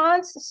stress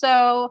response.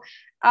 So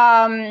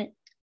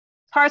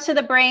parts of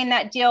the brain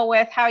that deal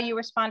with how you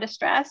respond to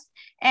stress.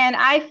 And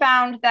I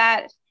found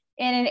that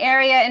in an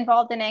area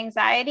involved in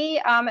anxiety,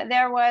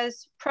 there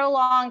was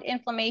prolonged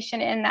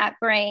inflammation in that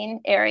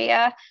brain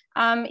area,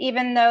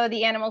 even though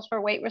the animals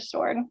were weight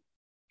restored.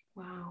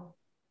 Wow.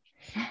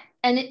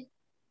 And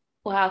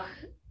wow.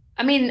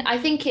 I mean, I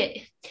think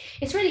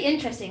it's really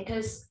interesting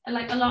because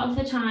like a lot of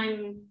the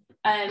time,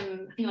 I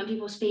think when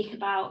people speak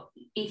about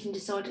eating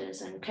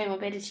disorders and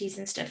comorbidities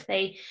and stuff,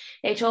 they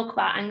talk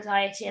about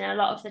anxiety, and a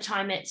lot of the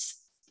time it's,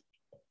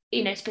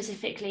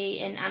 specifically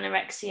in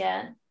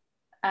anorexia,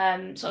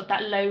 sort of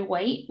that low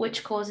weight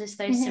which causes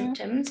those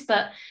symptoms.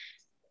 But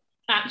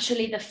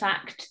actually the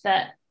fact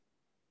that,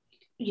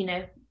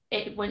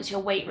 once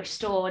your weight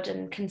restored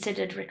and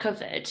considered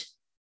recovered,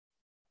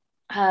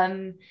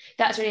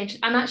 that's really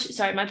interesting. I'm actually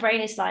sorry, my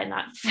brain is like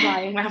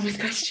flying around with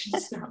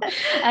questions now.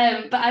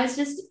 But I was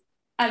just,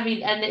 I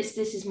mean, and this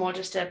is more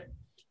just a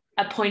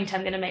point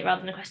I'm going to make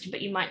rather than a question,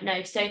 but you might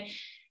know. So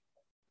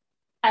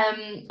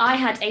I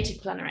had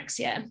atypical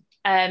anorexia.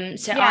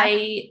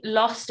 I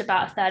lost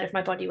about a third of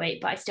my body weight,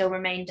 but I still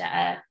remained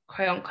at a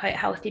quote unquote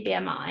healthy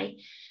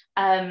BMI.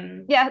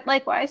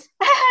 Likewise.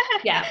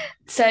 Yeah.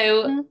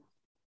 So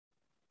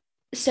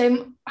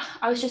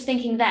I was just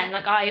thinking then,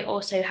 like, I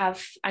also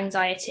have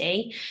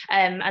anxiety,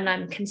 and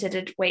I'm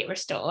considered weight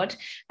restored.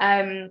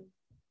 So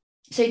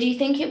do you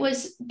think it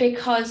was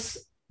because,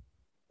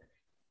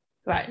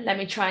 right, let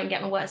me try and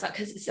get my words out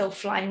because it's still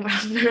flying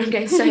around and I'm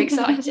getting so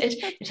excited.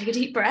 Take a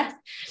deep breath.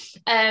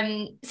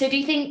 So do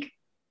you think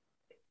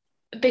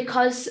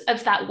because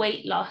of that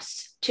weight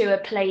loss to a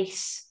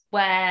place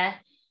where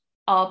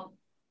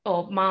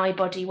my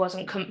body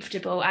wasn't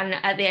comfortable, and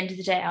at the end of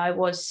the day I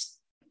was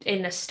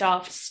in a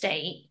starved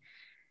state,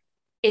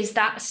 is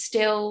that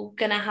still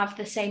going to have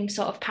the same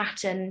sort of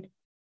pattern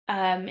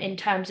in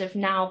terms of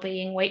now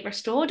being weight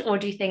restored? Or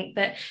do you think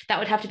that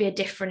would have to be a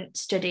different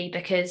study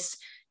because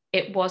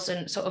it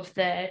wasn't sort of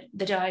the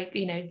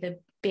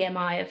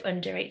BMI of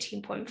under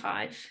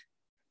 18.5?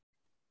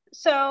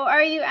 So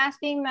are you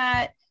asking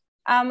that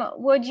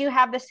would you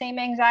have the same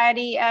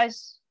anxiety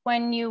as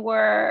when you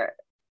were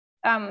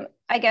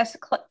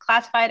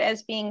classified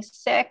as being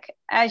sick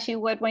as you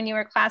would when you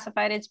were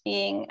classified as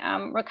being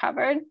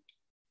recovered?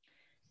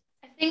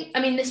 I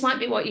mean, this might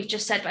be what you've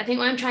just said, but I think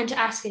what I'm trying to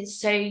ask is,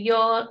 so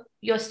your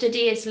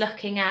study is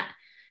looking at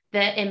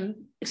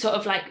sort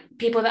of like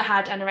people that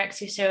had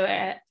anorexia, so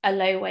a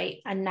low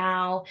weight, and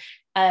now,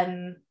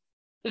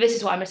 this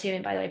is what I'm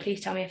assuming, by the way,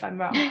 please tell me if I'm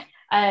wrong,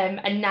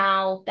 and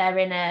now they're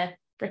in a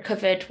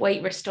recovered,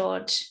 weight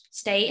restored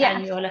state,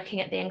 and you're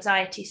looking at the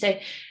anxiety. So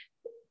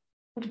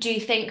do you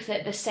think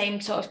that the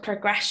same sort of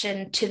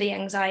progression to the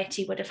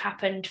anxiety would have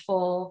happened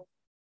for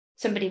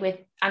somebody with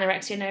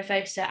anorexia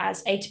nervosa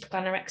as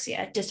atypical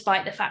anorexia,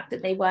 despite the fact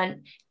that they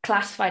weren't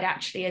classified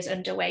actually as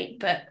underweight,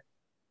 but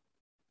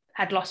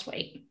had lost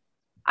weight?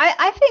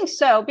 I think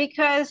so,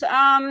 because,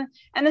 and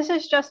this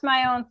is just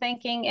my own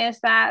thinking, is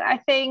that I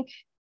think,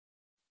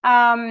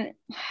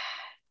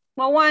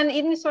 well, one,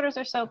 eating disorders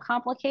are so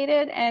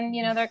complicated and,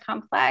 they're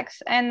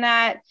complex, and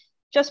that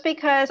just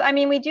because, I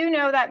mean, we do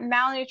know that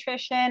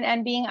malnutrition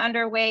and being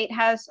underweight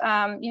has,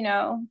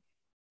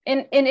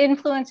 it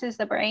influences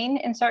the brain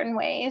in certain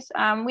ways.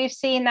 We've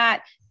seen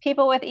that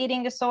people with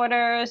eating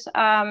disorders,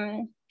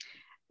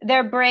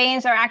 their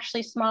brains are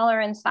actually smaller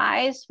in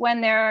size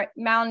when they're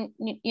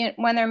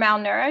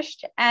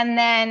malnourished, and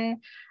then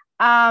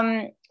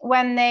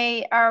when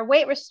they are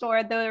weight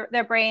restored,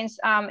 their brains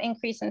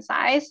increase in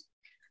size.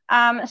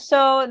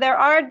 So there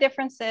are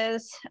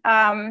differences,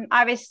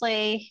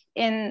 obviously,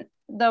 in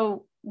the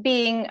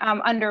being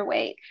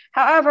underweight.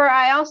 However,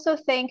 I also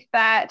think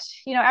that,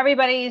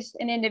 everybody's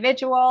an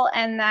individual,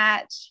 and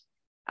that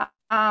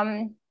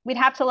we'd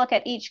have to look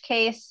at each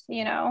case,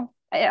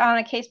 on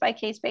a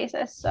case-by-case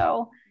basis.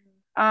 So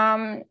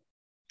I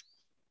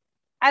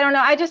don't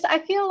know. I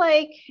feel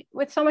like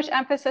with so much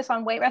emphasis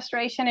on weight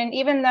restoration, and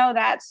even though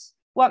that's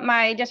what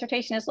my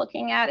dissertation is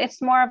looking at,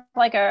 it's more of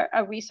like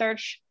a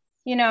research,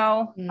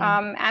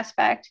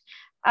 aspect.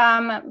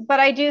 But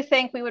I do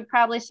think we would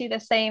probably see the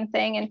same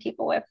thing in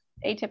people with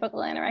atypical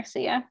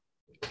anorexia.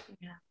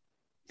 Yeah.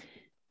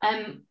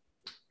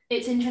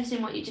 It's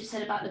interesting what you just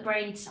said about the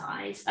brain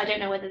size. I don't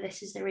know whether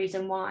this is the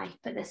reason why,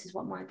 but this is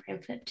what my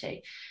brain flipped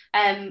to.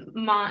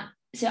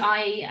 So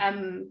I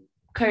am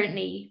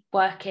currently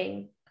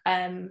working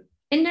in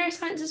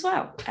neuroscience as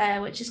well,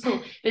 which is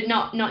cool, but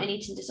not in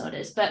eating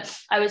disorders. But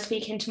I was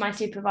speaking to my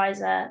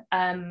supervisor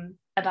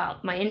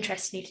about my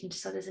interest in eating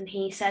disorders, and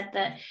he said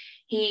that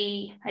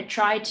he had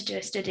tried to do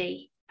a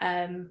study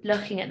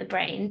looking at the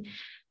brain,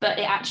 but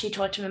it actually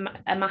taught him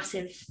a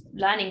massive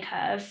learning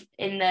curve,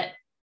 in that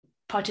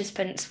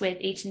participants with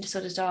eating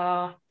disorders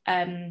are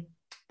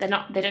they're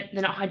not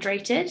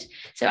hydrated.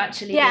 So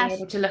actually being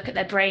able to look at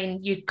their brain,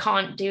 you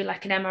can't do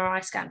like an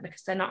MRI scan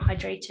because they're not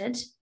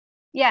hydrated.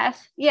 That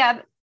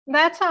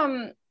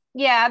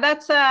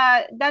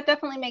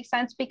definitely makes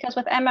sense, because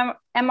with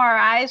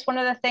MRIs, one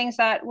of the things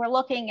that we're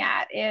looking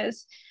at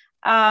is,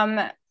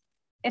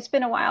 it's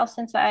been a while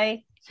since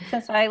I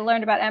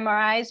learned about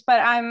MRIs,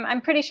 but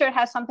I'm pretty sure it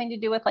has something to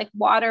do with like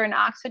water and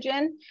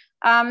oxygen.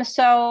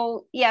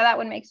 So yeah, that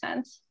would make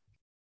sense.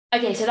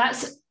 Okay, so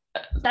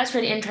that's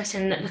really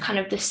interesting, that the kind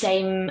of the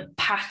same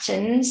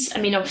patterns.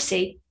 I mean,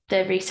 obviously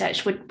the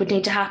research would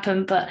need to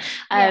happen, but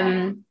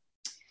Yeah.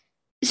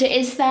 so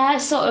is there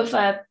sort of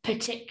a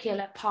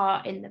particular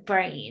part in the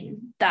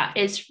brain that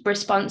is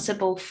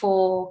responsible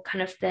for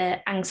kind of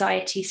the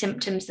anxiety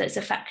symptoms that's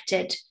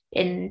affected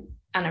in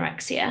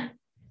anorexia?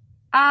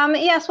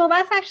 Yes, well,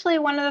 that's actually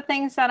one of the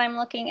things that I'm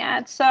looking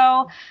at.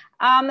 So,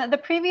 the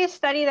previous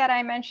study that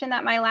I mentioned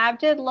that my lab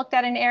did looked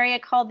at an area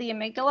called the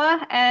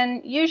amygdala.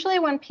 And usually,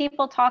 when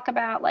people talk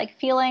about like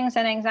feelings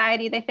and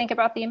anxiety, they think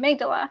about the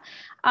amygdala.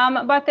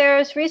 But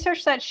there's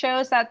research that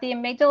shows that the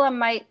amygdala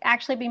might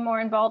actually be more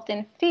involved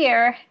in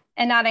fear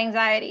and not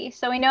anxiety.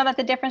 So, we know that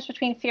the difference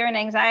between fear and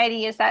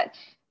anxiety is that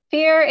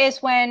fear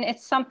is when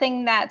it's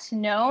something that's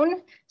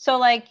known. So,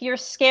 like you're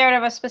scared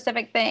of a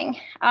specific thing.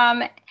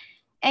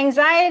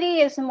 Anxiety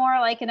is more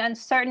like an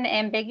uncertain,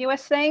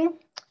 ambiguous thing.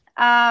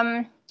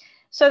 Um,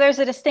 so there's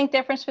a distinct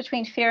difference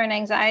between fear and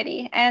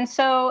anxiety. And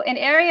so an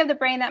area of the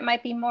brain that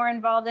might be more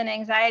involved in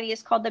anxiety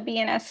is called the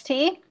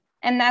BNST,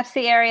 and that's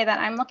the area that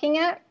I'm looking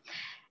at.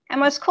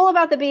 And what's cool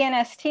about the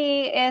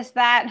BNST is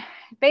that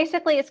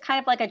basically it's kind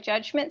of like a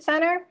judgment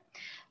center.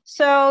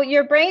 So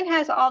your brain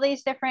has all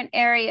these different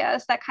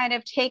areas that kind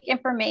of take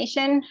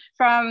information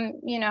from,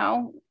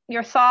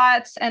 your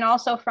thoughts and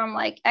also from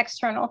like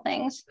external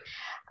things.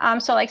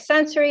 So like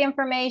sensory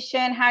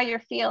information, how you're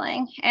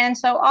feeling. And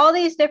so all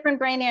these different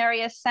brain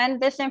areas send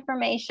this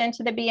information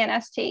to the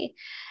BNST.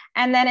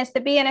 And then it's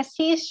the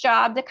BNST's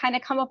job to kind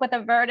of come up with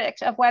a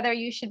verdict of whether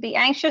you should be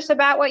anxious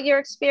about what you're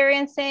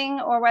experiencing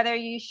or whether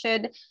you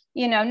should,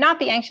 not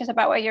be anxious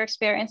about what you're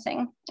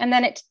experiencing. And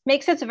then it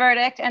makes its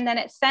verdict, and then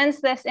it sends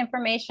this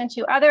information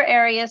to other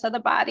areas of the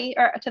body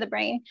or to the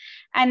brain.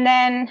 And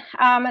then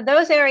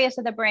those areas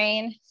of the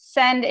brain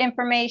send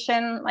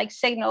information like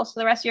signals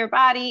to the rest of your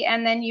body,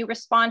 and then you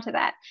respond to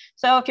that.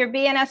 So if your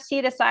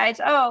BNST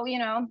decides, oh,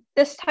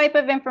 this type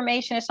of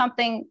information is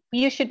something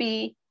you should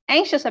be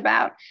anxious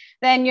about,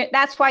 then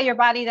that's why your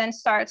body then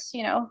starts,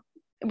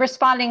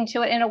 responding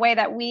to it in a way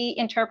that we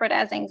interpret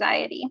as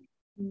anxiety.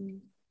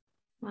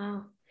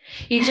 Wow.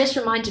 You just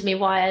reminded me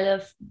why I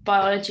love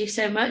biology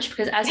so much,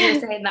 because as you were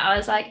saying that, I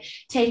was like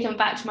taken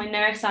back to my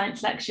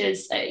neuroscience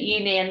lectures at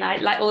uni, and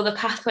like all the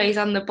pathways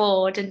on the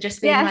board, and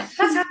just being like,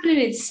 that's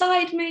happening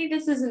inside me.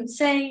 This is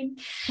insane.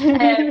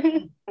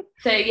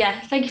 So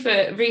yeah, thank you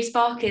for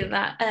re-sparking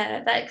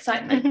that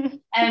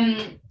excitement.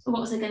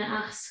 What was I going to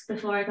ask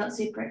before I got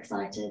super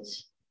excited?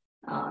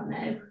 Oh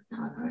no.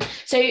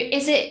 So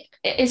is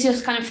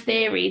your kind of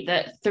theory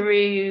that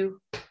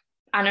through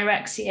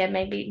anorexia,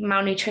 maybe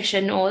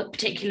malnutrition or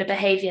particular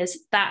behaviors,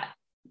 that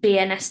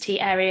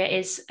BNST area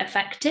is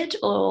affected,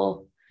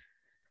 or?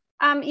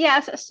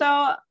 Yes.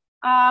 So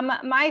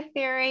my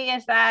theory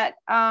is that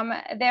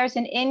there's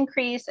an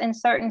increase in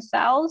certain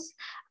cells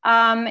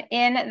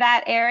in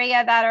that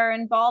area that are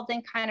involved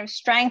in kind of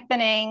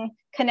strengthening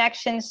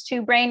connections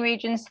to brain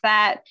regions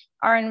that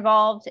are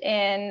involved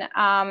in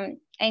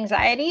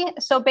anxiety.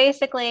 So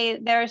basically,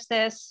 there's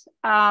this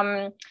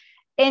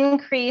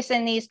increase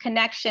in these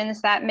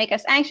connections that make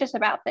us anxious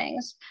about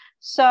things.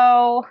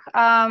 So,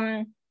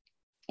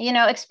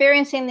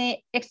 experiencing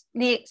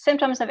the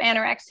symptoms of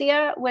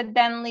anorexia would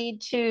then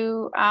lead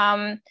to,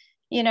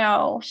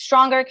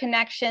 stronger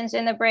connections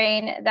in the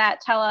brain that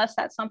tell us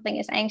that something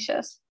is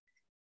anxious.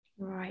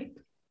 Right.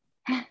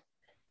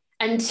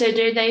 And so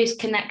do those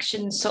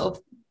connections sort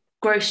of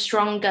grow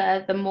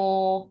stronger the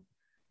more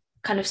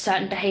kind of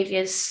certain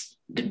behaviors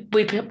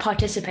we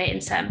participate in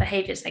certain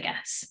behaviors, I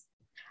guess?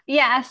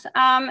 Yes.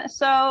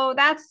 So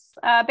that's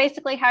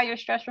basically how your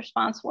stress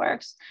response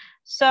works.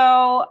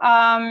 So,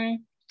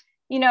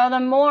 the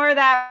more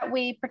that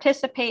we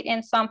participate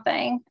in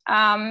something,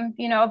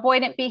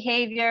 avoidant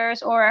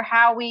behaviors or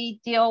how we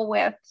deal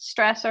with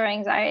stress or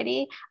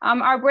anxiety,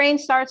 our brain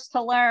starts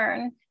to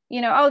learn,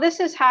 oh, this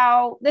is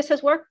how this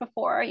has worked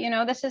before.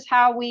 This is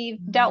how we've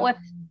dealt with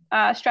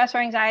stress or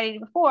anxiety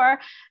before.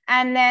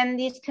 And then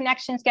these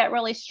connections get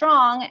really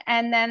strong.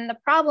 And then the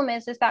problem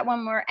is that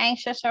when we're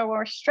anxious or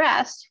we're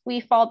stressed, we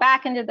fall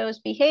back into those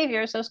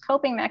behaviors, those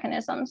coping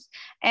mechanisms.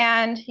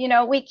 And,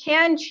 we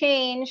can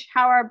change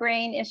how our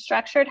brain is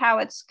structured, how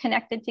it's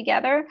connected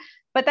together,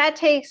 but that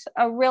takes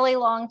a really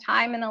long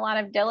time and a lot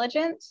of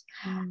diligence.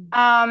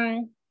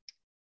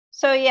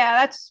 So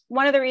yeah, that's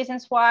one of the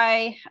reasons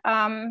why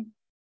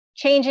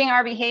changing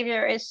our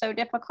behavior is so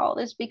difficult,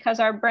 is because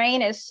our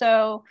brain is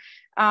so,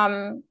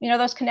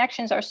 those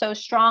connections are so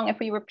strong if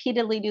we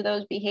repeatedly do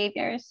those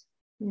behaviors.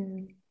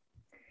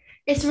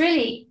 It's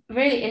really,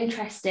 really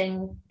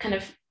interesting, kind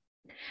of,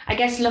 I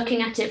guess,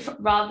 looking at it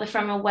rather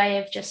from a way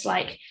of just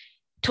like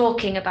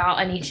talking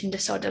about an eating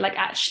disorder, like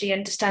actually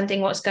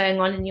understanding what's going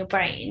on in your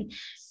brain.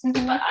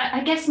 Mm-hmm. But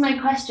I guess my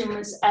question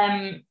was,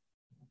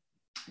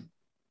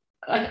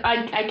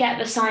 I get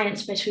the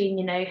science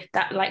between,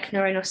 that like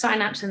neuronal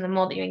synapse, and the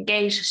more that you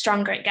engage, the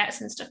stronger it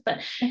gets and stuff. But,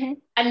 mm-hmm.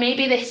 And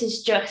maybe this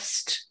is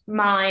just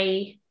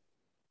my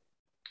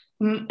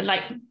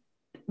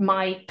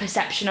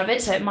perception of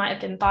it, so it might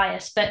have been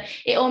biased, but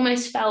it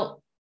almost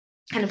felt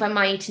kind of when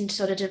my eating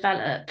disorder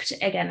developed,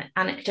 again,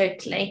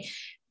 anecdotally,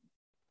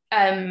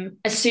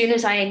 as soon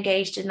as I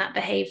engaged in that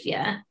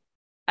behavior,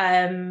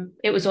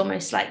 it was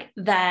almost like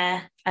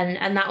there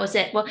and that was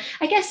it. Well,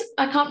 I guess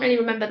I can't really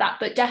remember that,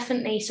 but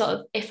definitely sort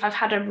of if I've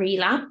had a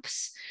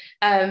relapse,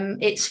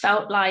 it's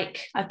felt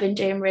like I've been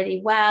doing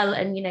really well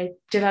and, you know,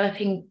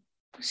 developing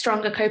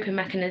stronger coping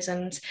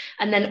mechanisms.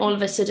 And then all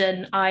of a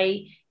sudden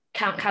I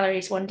count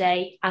calories one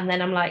day and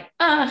then I'm like,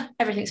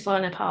 everything's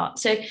falling apart.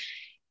 So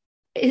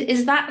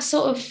is that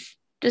sort of,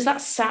 does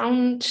that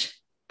sound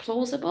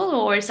plausible,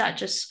 or is that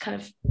just kind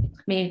of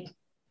me?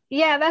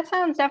 Yeah, that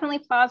sounds definitely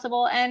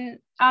plausible. And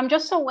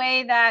just a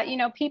way that, you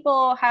know,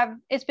 people have,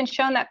 it's been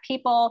shown that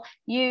people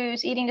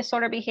use eating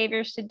disorder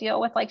behaviors to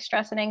deal with like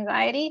stress and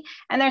anxiety.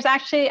 And there's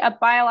actually a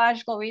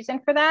biological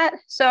reason for that.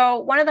 So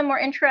one of the more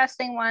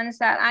interesting ones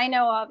that I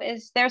know of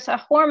is there's a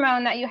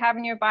hormone that you have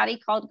in your body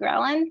called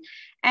ghrelin.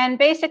 And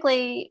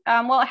basically,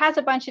 well, it has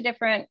a bunch of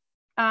different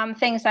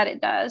things that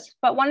it does.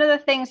 But one of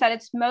the things that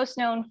it's most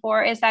known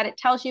for is that it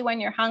tells you when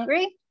you're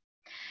hungry.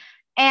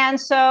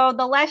 And so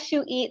the less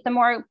you eat, the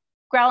more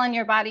ghrelin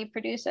your body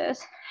produces.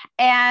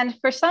 And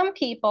for some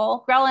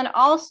people, ghrelin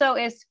also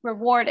is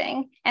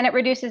rewarding and it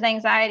reduces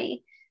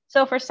anxiety.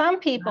 So for some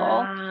people,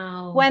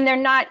 wow, when they're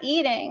not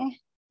eating,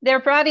 their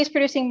body's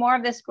producing more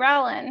of this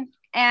ghrelin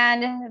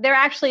and they're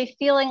actually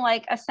feeling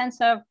like a sense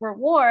of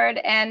reward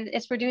and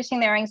it's reducing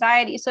their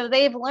anxiety. So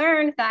they've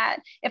learned that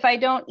if I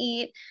don't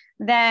eat,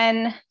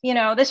 then, you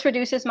know, this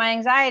reduces my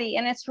anxiety.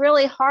 And it's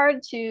really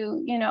hard to,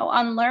 you know,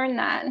 unlearn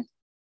that.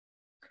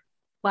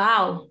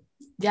 Wow.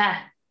 Yeah.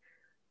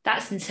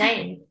 That's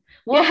insane.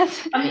 What,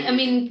 yes. I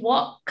mean,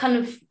 what kind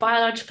of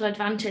biological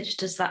advantage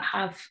does that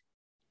have?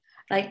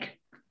 Like,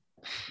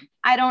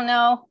 I don't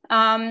know.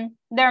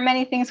 There are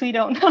many things we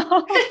don't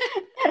know.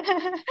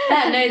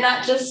 Yeah, no,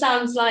 that just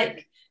sounds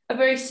like a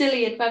very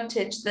silly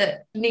advantage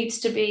that needs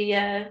to be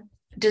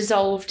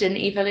dissolved in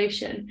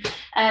evolution.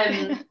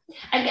 I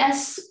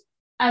guess,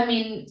 I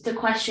mean, the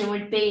question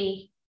would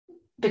be,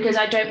 because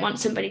I don't want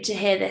somebody to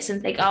hear this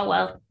and think, oh,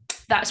 well,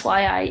 that's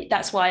why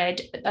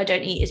I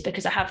don't eat, is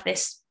because I have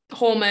this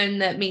hormone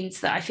that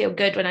means that I feel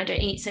good when I don't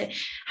eat. So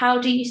how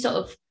do you sort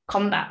of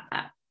combat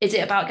that? Is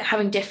it about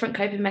having different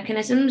coping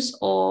mechanisms,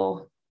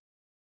 or?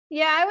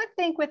 Yeah, I would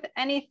think with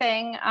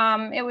anything,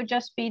 it would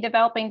just be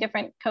developing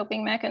different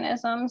coping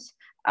mechanisms.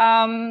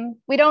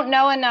 We don't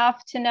know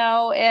enough to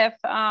know if,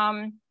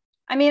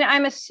 I mean,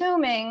 I'm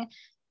assuming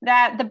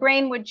that the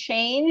brain would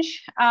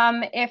change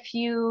if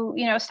you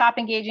know, stop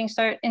engaging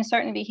in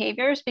certain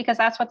behaviors, because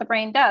that's what the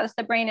brain does.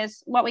 The brain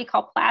is what we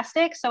call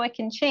plastic, so it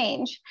can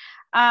change.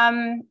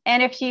 And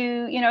if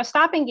you know,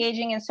 stop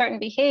engaging in certain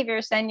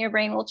behaviors, then your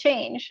brain will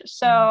change.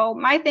 So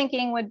my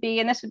thinking would be,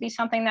 and this would be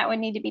something that would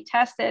need to be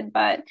tested,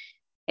 but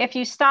if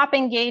you stop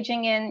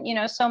engaging in, you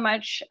know, so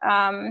much,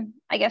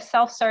 I guess,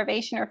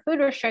 self-starvation or food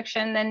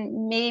restriction,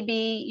 then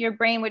maybe your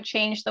brain would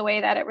change the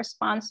way that it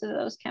responds to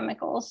those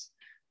chemicals.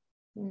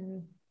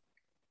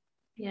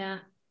 Yeah.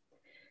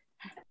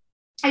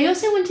 I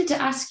also wanted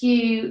to ask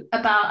you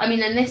about, I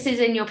mean, and this is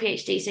in your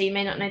PhD, so you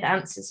may not know the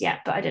answers yet,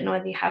 but I don't know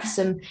whether you have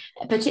some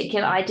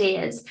particular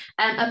ideas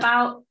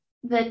about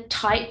the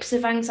types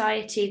of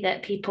anxiety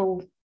that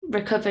people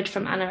recovered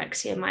from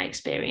anorexia might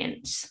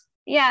experience.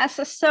 Yes.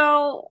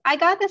 So I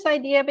got this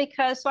idea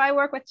because I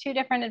work with two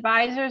different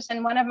advisors,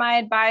 and one of my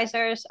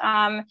advisors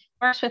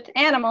works with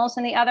animals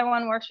and the other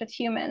one works with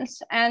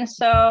humans. And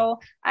so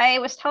I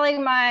was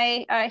telling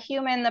my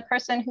human, the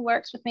person who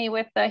works with me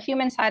with the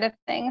human side of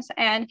things,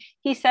 and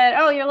he said,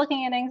 oh, you're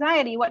looking at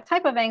anxiety. What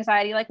type of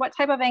anxiety? Like, what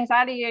type of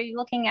anxiety are you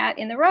looking at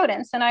in the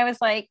rodents? And I was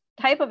like,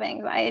 type of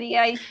anxiety?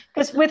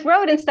 Because with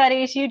rodent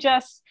studies,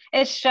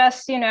 it's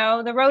just, you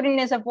know, the rodent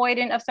is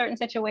avoidant of certain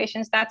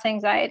situations. That's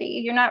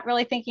anxiety. You're not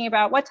really thinking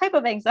about what type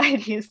of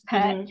anxiety is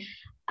that.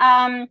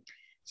 Mm-hmm.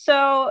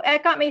 So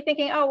it got me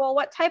thinking, oh, well,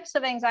 what types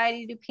of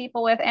anxiety do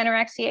people with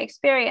anorexia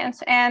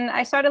experience? And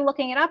I started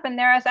looking it up, and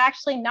there has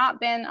actually not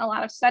been a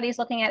lot of studies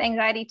looking at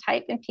anxiety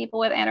type in people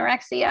with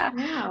anorexia,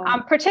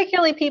 wow.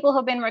 Particularly people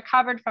who've been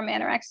recovered from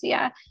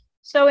anorexia.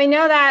 So we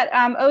know that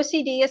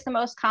OCD is the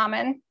most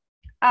common.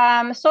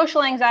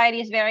 Social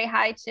anxiety is very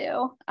high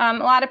too. A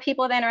lot of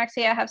people with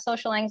anorexia have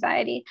social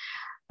anxiety.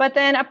 But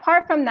then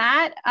apart from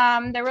that,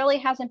 there really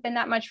hasn't been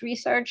that much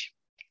research.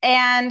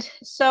 And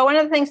so one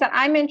of the things that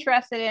I'm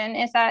interested in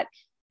is that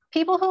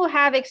people who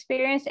have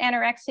experienced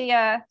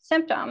anorexia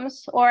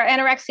symptoms or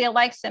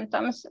anorexia-like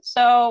symptoms.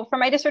 So for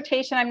my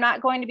dissertation, I'm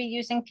not going to be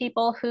using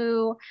people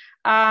who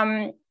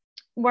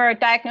were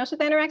diagnosed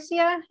with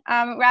anorexia.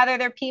 Rather,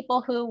 they're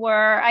people who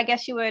were, I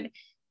guess you would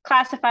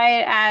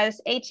classify it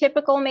as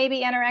atypical,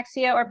 maybe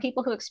anorexia, or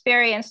people who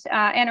experienced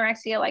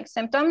anorexia-like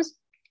symptoms.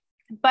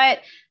 But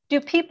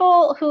do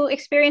people who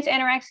experience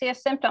anorexia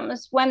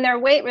symptoms, when their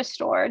weight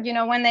restored, you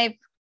know, when they've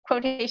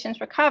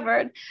quotations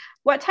recovered,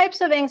 what types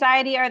of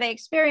anxiety are they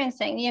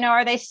experiencing? You know,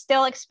 are they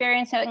still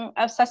experiencing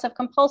obsessive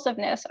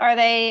compulsiveness? Are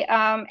they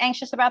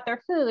anxious about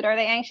their food? Are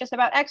they anxious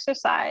about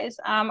exercise?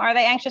 Are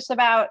they anxious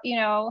about, you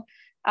know,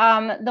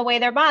 the way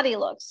their body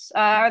looks?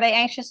 Are they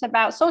anxious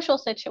about social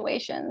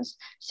situations?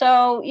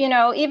 So,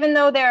 even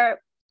though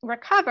they're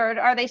recovered,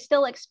 are they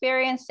still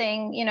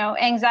experiencing,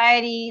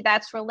 anxiety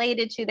that's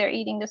related to their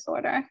eating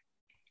disorder?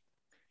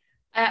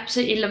 I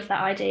absolutely love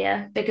that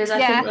idea, because I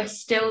think Yeah. we're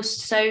still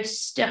so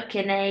stuck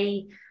in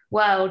a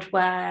world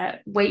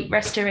where weight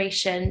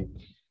restoration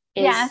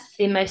is Yes.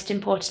 the most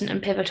important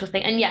and pivotal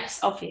thing. And yes,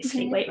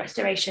 obviously, Mm-hmm. weight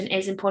restoration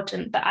is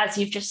important, but as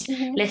you've just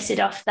Mm-hmm.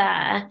 listed off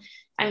there,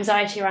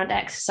 anxiety around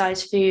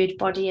exercise, food,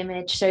 body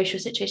image, social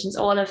situations,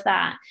 all of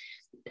that,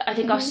 I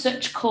think are Mm-hmm.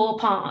 such core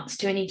parts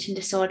to an eating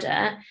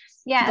disorder,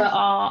 but Yes.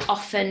 are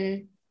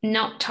often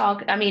not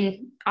target. I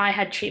mean, I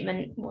had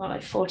treatment,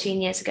 like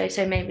 14 years ago,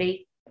 so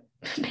maybe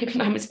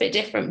mine was a bit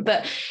different,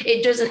 but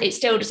it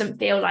still doesn't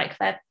feel like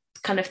they're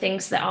kind of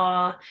things that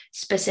are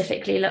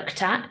specifically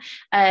looked at.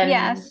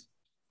 Yes.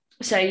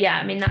 So yeah,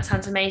 I mean, that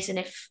sounds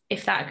amazing.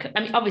 If that,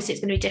 I mean, obviously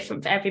it's going to be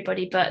different for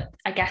everybody, but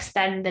I guess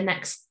then the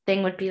next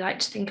thing would be like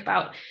to think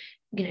about,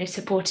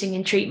 supporting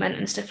in treatment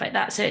and stuff like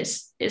that. So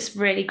it's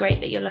really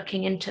great that you're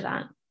looking into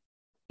that.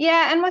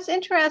 Yeah, and what's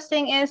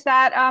interesting is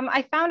that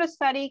I found a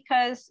study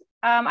because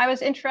I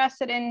was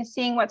interested in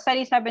seeing what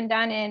studies have been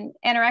done in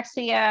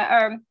anorexia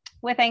or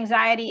with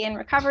anxiety in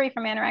recovery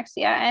from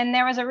anorexia. And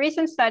there was a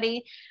recent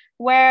study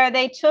where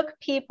they took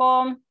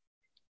people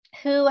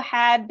who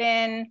had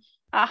been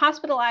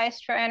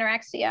hospitalized for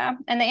anorexia,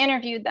 and they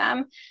interviewed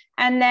them.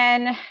 And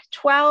then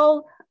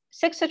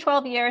 6 to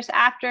 12 years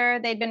after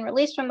they'd been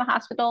released from the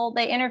hospital,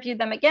 they interviewed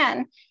them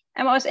again.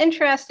 And what was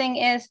interesting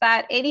is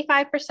that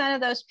 85%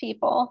 of those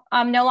people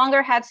no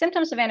longer had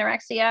symptoms of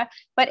anorexia,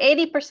 but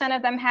 80%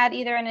 of them had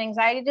either an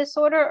anxiety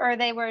disorder or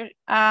they were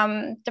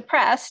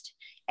depressed.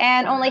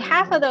 And only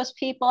half of those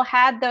people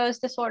had those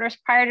disorders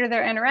prior to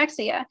their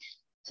anorexia.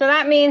 So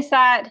that means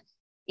that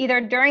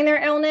either during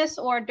their illness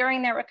or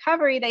during their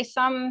recovery, they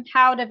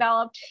somehow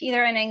developed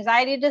either an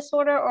anxiety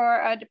disorder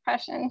or a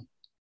depression.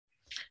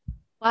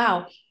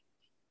 Wow,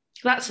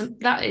 that's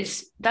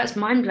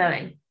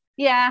mind-blowing.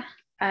 Yeah.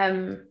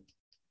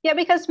 Yeah,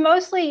 because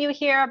mostly you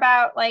hear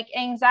about like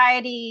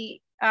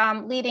anxiety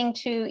leading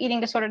to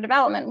eating disorder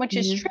development, which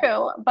is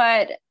true,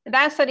 but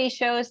that study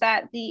shows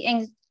that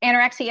the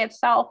anorexia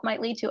itself might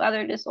lead to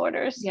other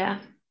disorders. Yeah,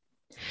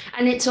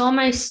 and it's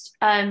almost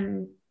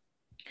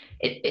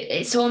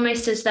it's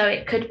almost as though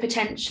it could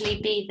potentially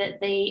be that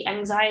the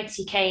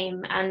anxiety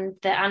came and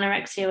the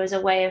anorexia was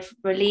a way of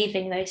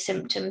relieving those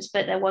symptoms,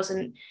 but there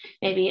wasn't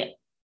maybe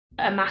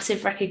a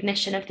massive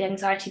recognition of the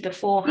anxiety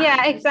beforehand.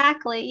 Yeah,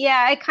 exactly.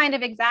 Yeah, it kind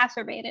of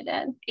exacerbated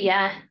it.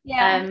 Yeah.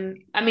 Yeah.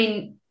 I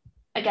mean,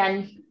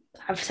 again,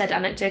 I've said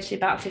anecdotally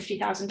about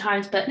 50,000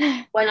 times, but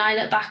when I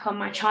look back on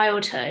my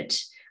childhood,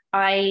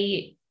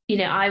 I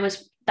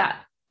was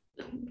that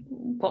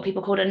what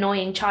people called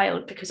annoying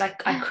child, because I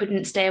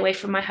couldn't stay away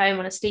from my home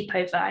on a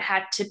sleepover. I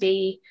had to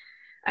be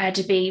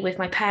with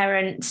my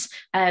parents,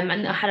 and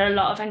I had a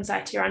lot of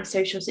anxiety around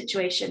social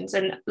situations.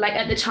 And like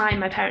at the time,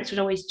 my parents would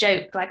always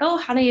joke like, "Oh,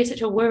 Hannah, you're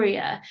such a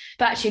worrier."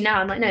 But actually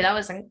now I'm like, no, that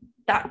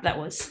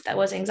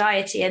was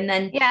anxiety. And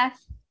then yes,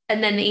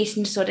 and then the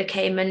eating disorder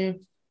came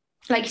and,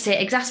 like you say,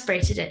 it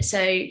exacerbated it.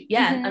 So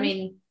yeah, I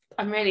mean,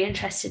 I'm really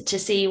interested to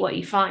see what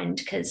you find,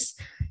 because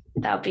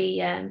that'll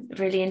be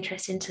really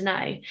interesting to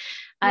know.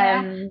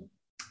 Yeah.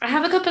 I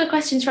have a couple of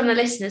questions from the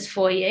listeners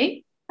for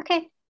you.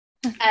 Okay.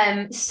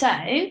 So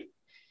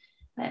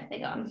where have they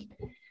gone?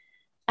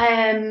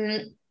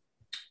 I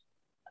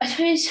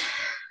suppose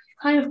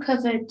kind of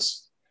covered.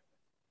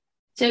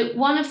 So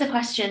one of the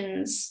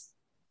questions,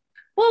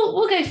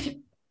 we'll go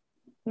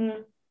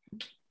through,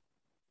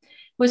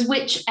 was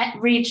which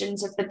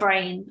regions of the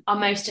brain are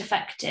most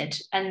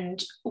affected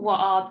and what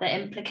are the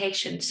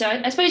implications? So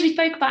I suppose we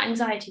spoke about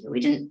anxiety, but we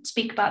didn't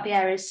speak about the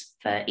areas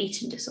for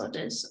eating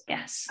disorders, I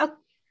guess. Okay.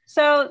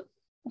 So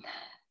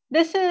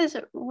this is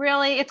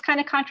really, it's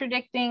kind of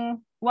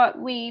contradicting what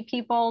we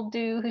people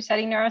do who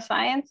study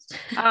neuroscience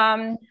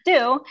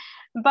do,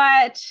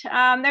 but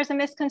there's a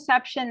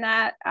misconception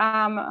that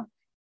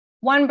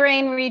one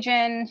brain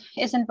region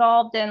is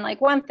involved in like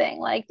one thing,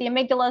 like the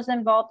amygdala is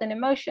involved in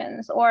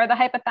emotions, or the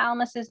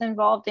hypothalamus is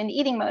involved in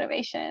eating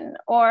motivation,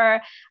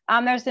 or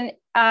there's an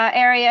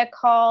area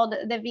called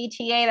the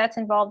VTA that's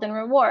involved in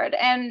reward.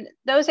 And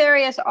those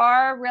areas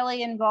are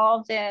really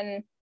involved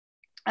in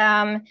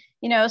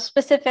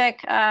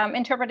specific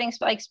interpreting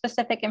like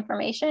specific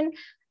information.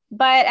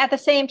 But at the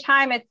same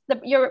time,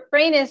 your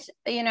brain is,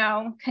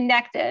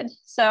 connected.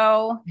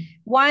 So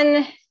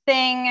one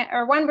thing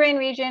or one brain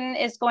region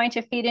is going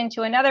to feed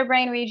into another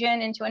brain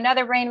region.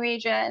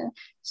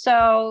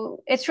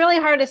 So it's really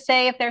hard to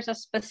say if there's a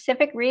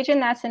specific region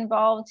that's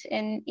involved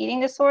in eating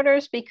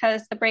disorders,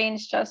 because the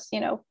brain's just,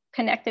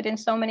 connected in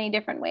so many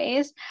different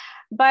ways.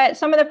 But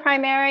some of the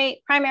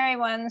primary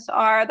ones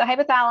are the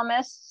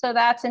hypothalamus. So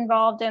that's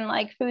involved in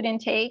like food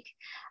intake.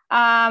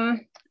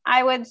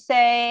 I would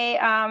say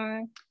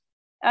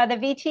the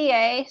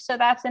VTA. So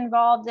that's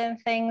involved in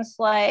things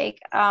like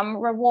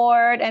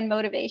reward and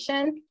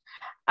motivation.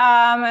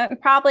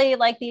 Probably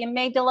like the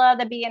amygdala,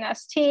 the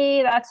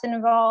BNST, that's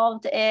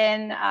involved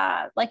in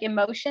like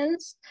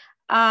emotions.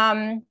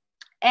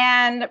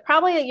 And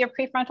probably your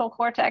prefrontal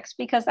cortex,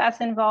 because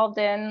that's involved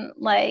in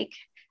like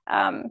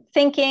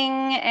thinking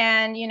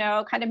and,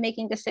 kind of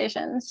making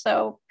decisions.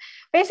 So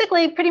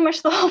basically pretty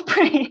much the whole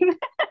brain.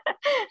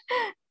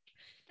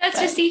 That's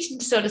just eating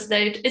disorders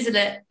though, isn't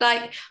it?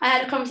 Like I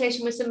had a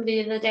conversation with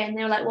somebody the other day and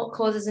they were like, what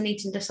causes an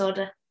eating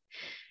disorder?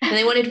 And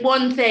they wanted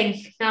one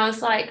thing. And I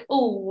was like,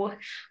 oh,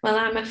 well,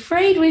 I'm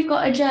afraid we've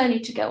got a journey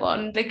to go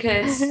on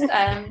because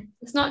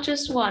it's not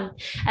just one.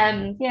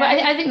 But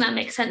I think that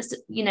makes sense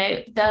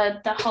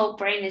that, the whole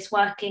brain is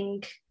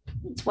working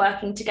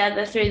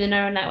together through the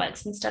neural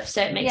networks and stuff.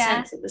 So it makes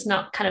sense that there's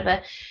not kind of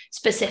a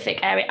specific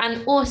area.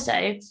 And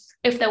also,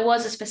 if there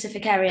was a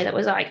specific area that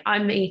was like,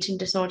 I'm the eating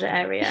disorder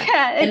area,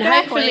 and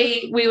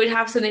hopefully we would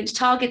have something to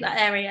target that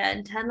area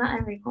and turn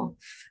that area off.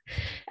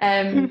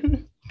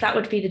 That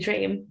would be the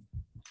dream.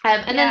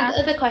 And then the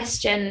other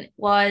question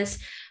was,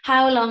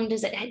 how long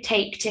does it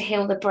take to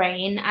heal the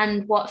brain,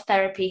 and what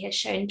therapy has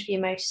shown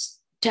to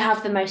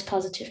have the most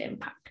positive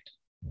impact?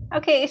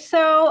 Okay,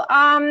 so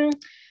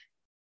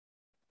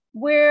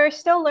we're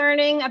still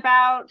learning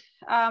about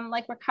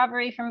like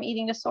recovery from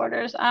eating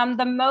disorders.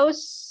 The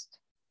most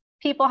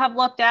people have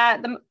looked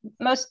at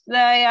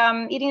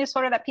the eating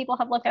disorder that people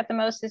have looked at the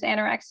most is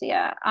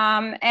anorexia.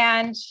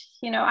 And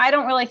I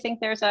don't really think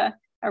there's a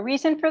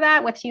reason for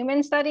that with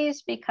human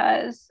studies,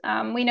 because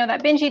we know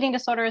that binge eating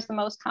disorder is the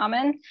most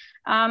common,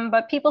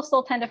 but people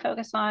still tend to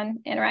focus on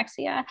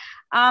anorexia.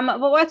 But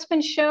what's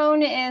been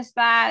shown is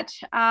that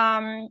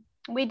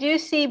we do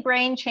see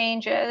brain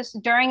changes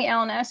during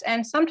illness,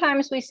 and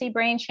sometimes we see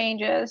brain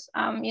changes,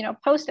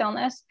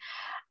 post-illness.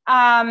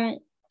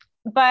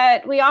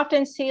 But we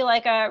often see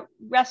like a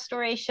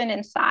restoration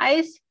in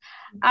size.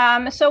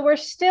 So we're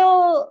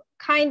still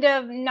kind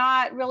of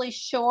not really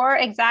sure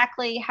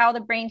exactly how the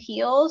brain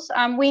heals.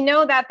 We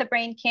know that the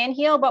brain can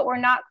heal, but we're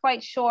not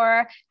quite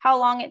sure how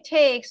long it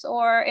takes,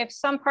 or if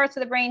some parts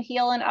of the brain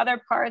heal and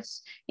other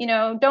parts,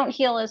 don't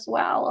heal as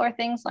well, or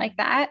things like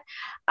that.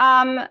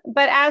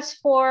 But as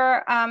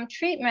for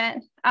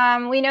treatment,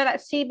 we know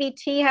that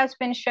CBT has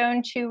been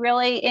shown to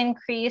really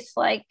increase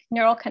like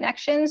neural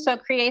connections. So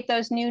create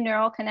those new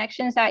neural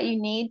connections that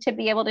you need to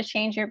be able to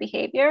change your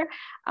behavior.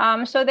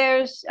 So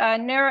there's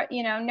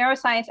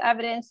neuroscience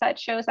evidence that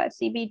shows that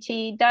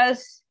CBT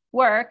does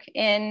work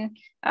in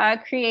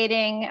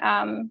creating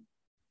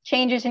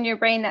changes in your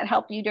brain that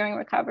help you during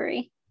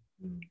recovery.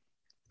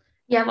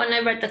 Yeah, when I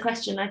read the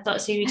question, I thought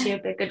CBT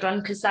would be a good one,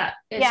 because that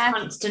is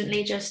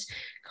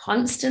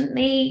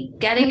constantly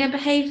getting a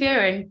behavior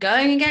and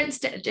going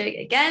against it, doing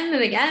it again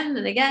and again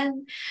and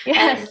again.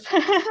 Yes.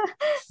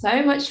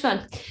 So much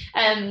fun.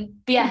 But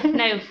yeah,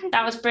 no,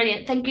 that was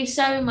brilliant. Thank you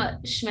so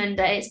much,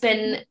 Minda. It's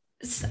been,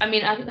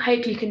 I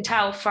hope you can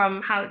tell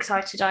from how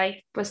excited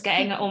I was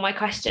getting at all my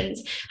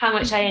questions, how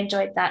much I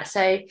enjoyed that.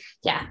 So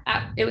yeah,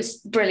 it was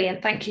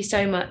brilliant. Thank you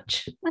so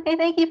much. Okay,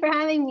 thank you for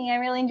having me. I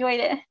really enjoyed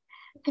it.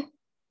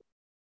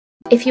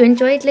 If you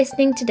enjoyed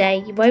listening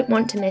today, you won't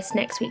want to miss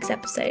next week's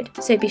episode,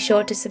 so be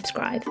sure to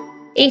subscribe.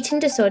 Eating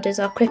disorders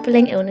are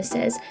crippling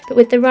illnesses, but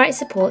with the right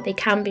support they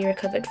can be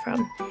recovered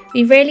from.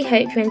 We really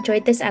hope you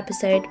enjoyed this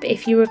episode, but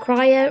if you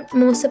require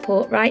more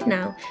support right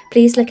now,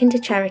 please look into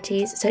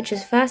charities such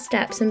as First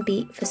Steps and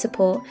Beat for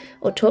support,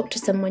 or talk to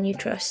someone you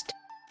trust.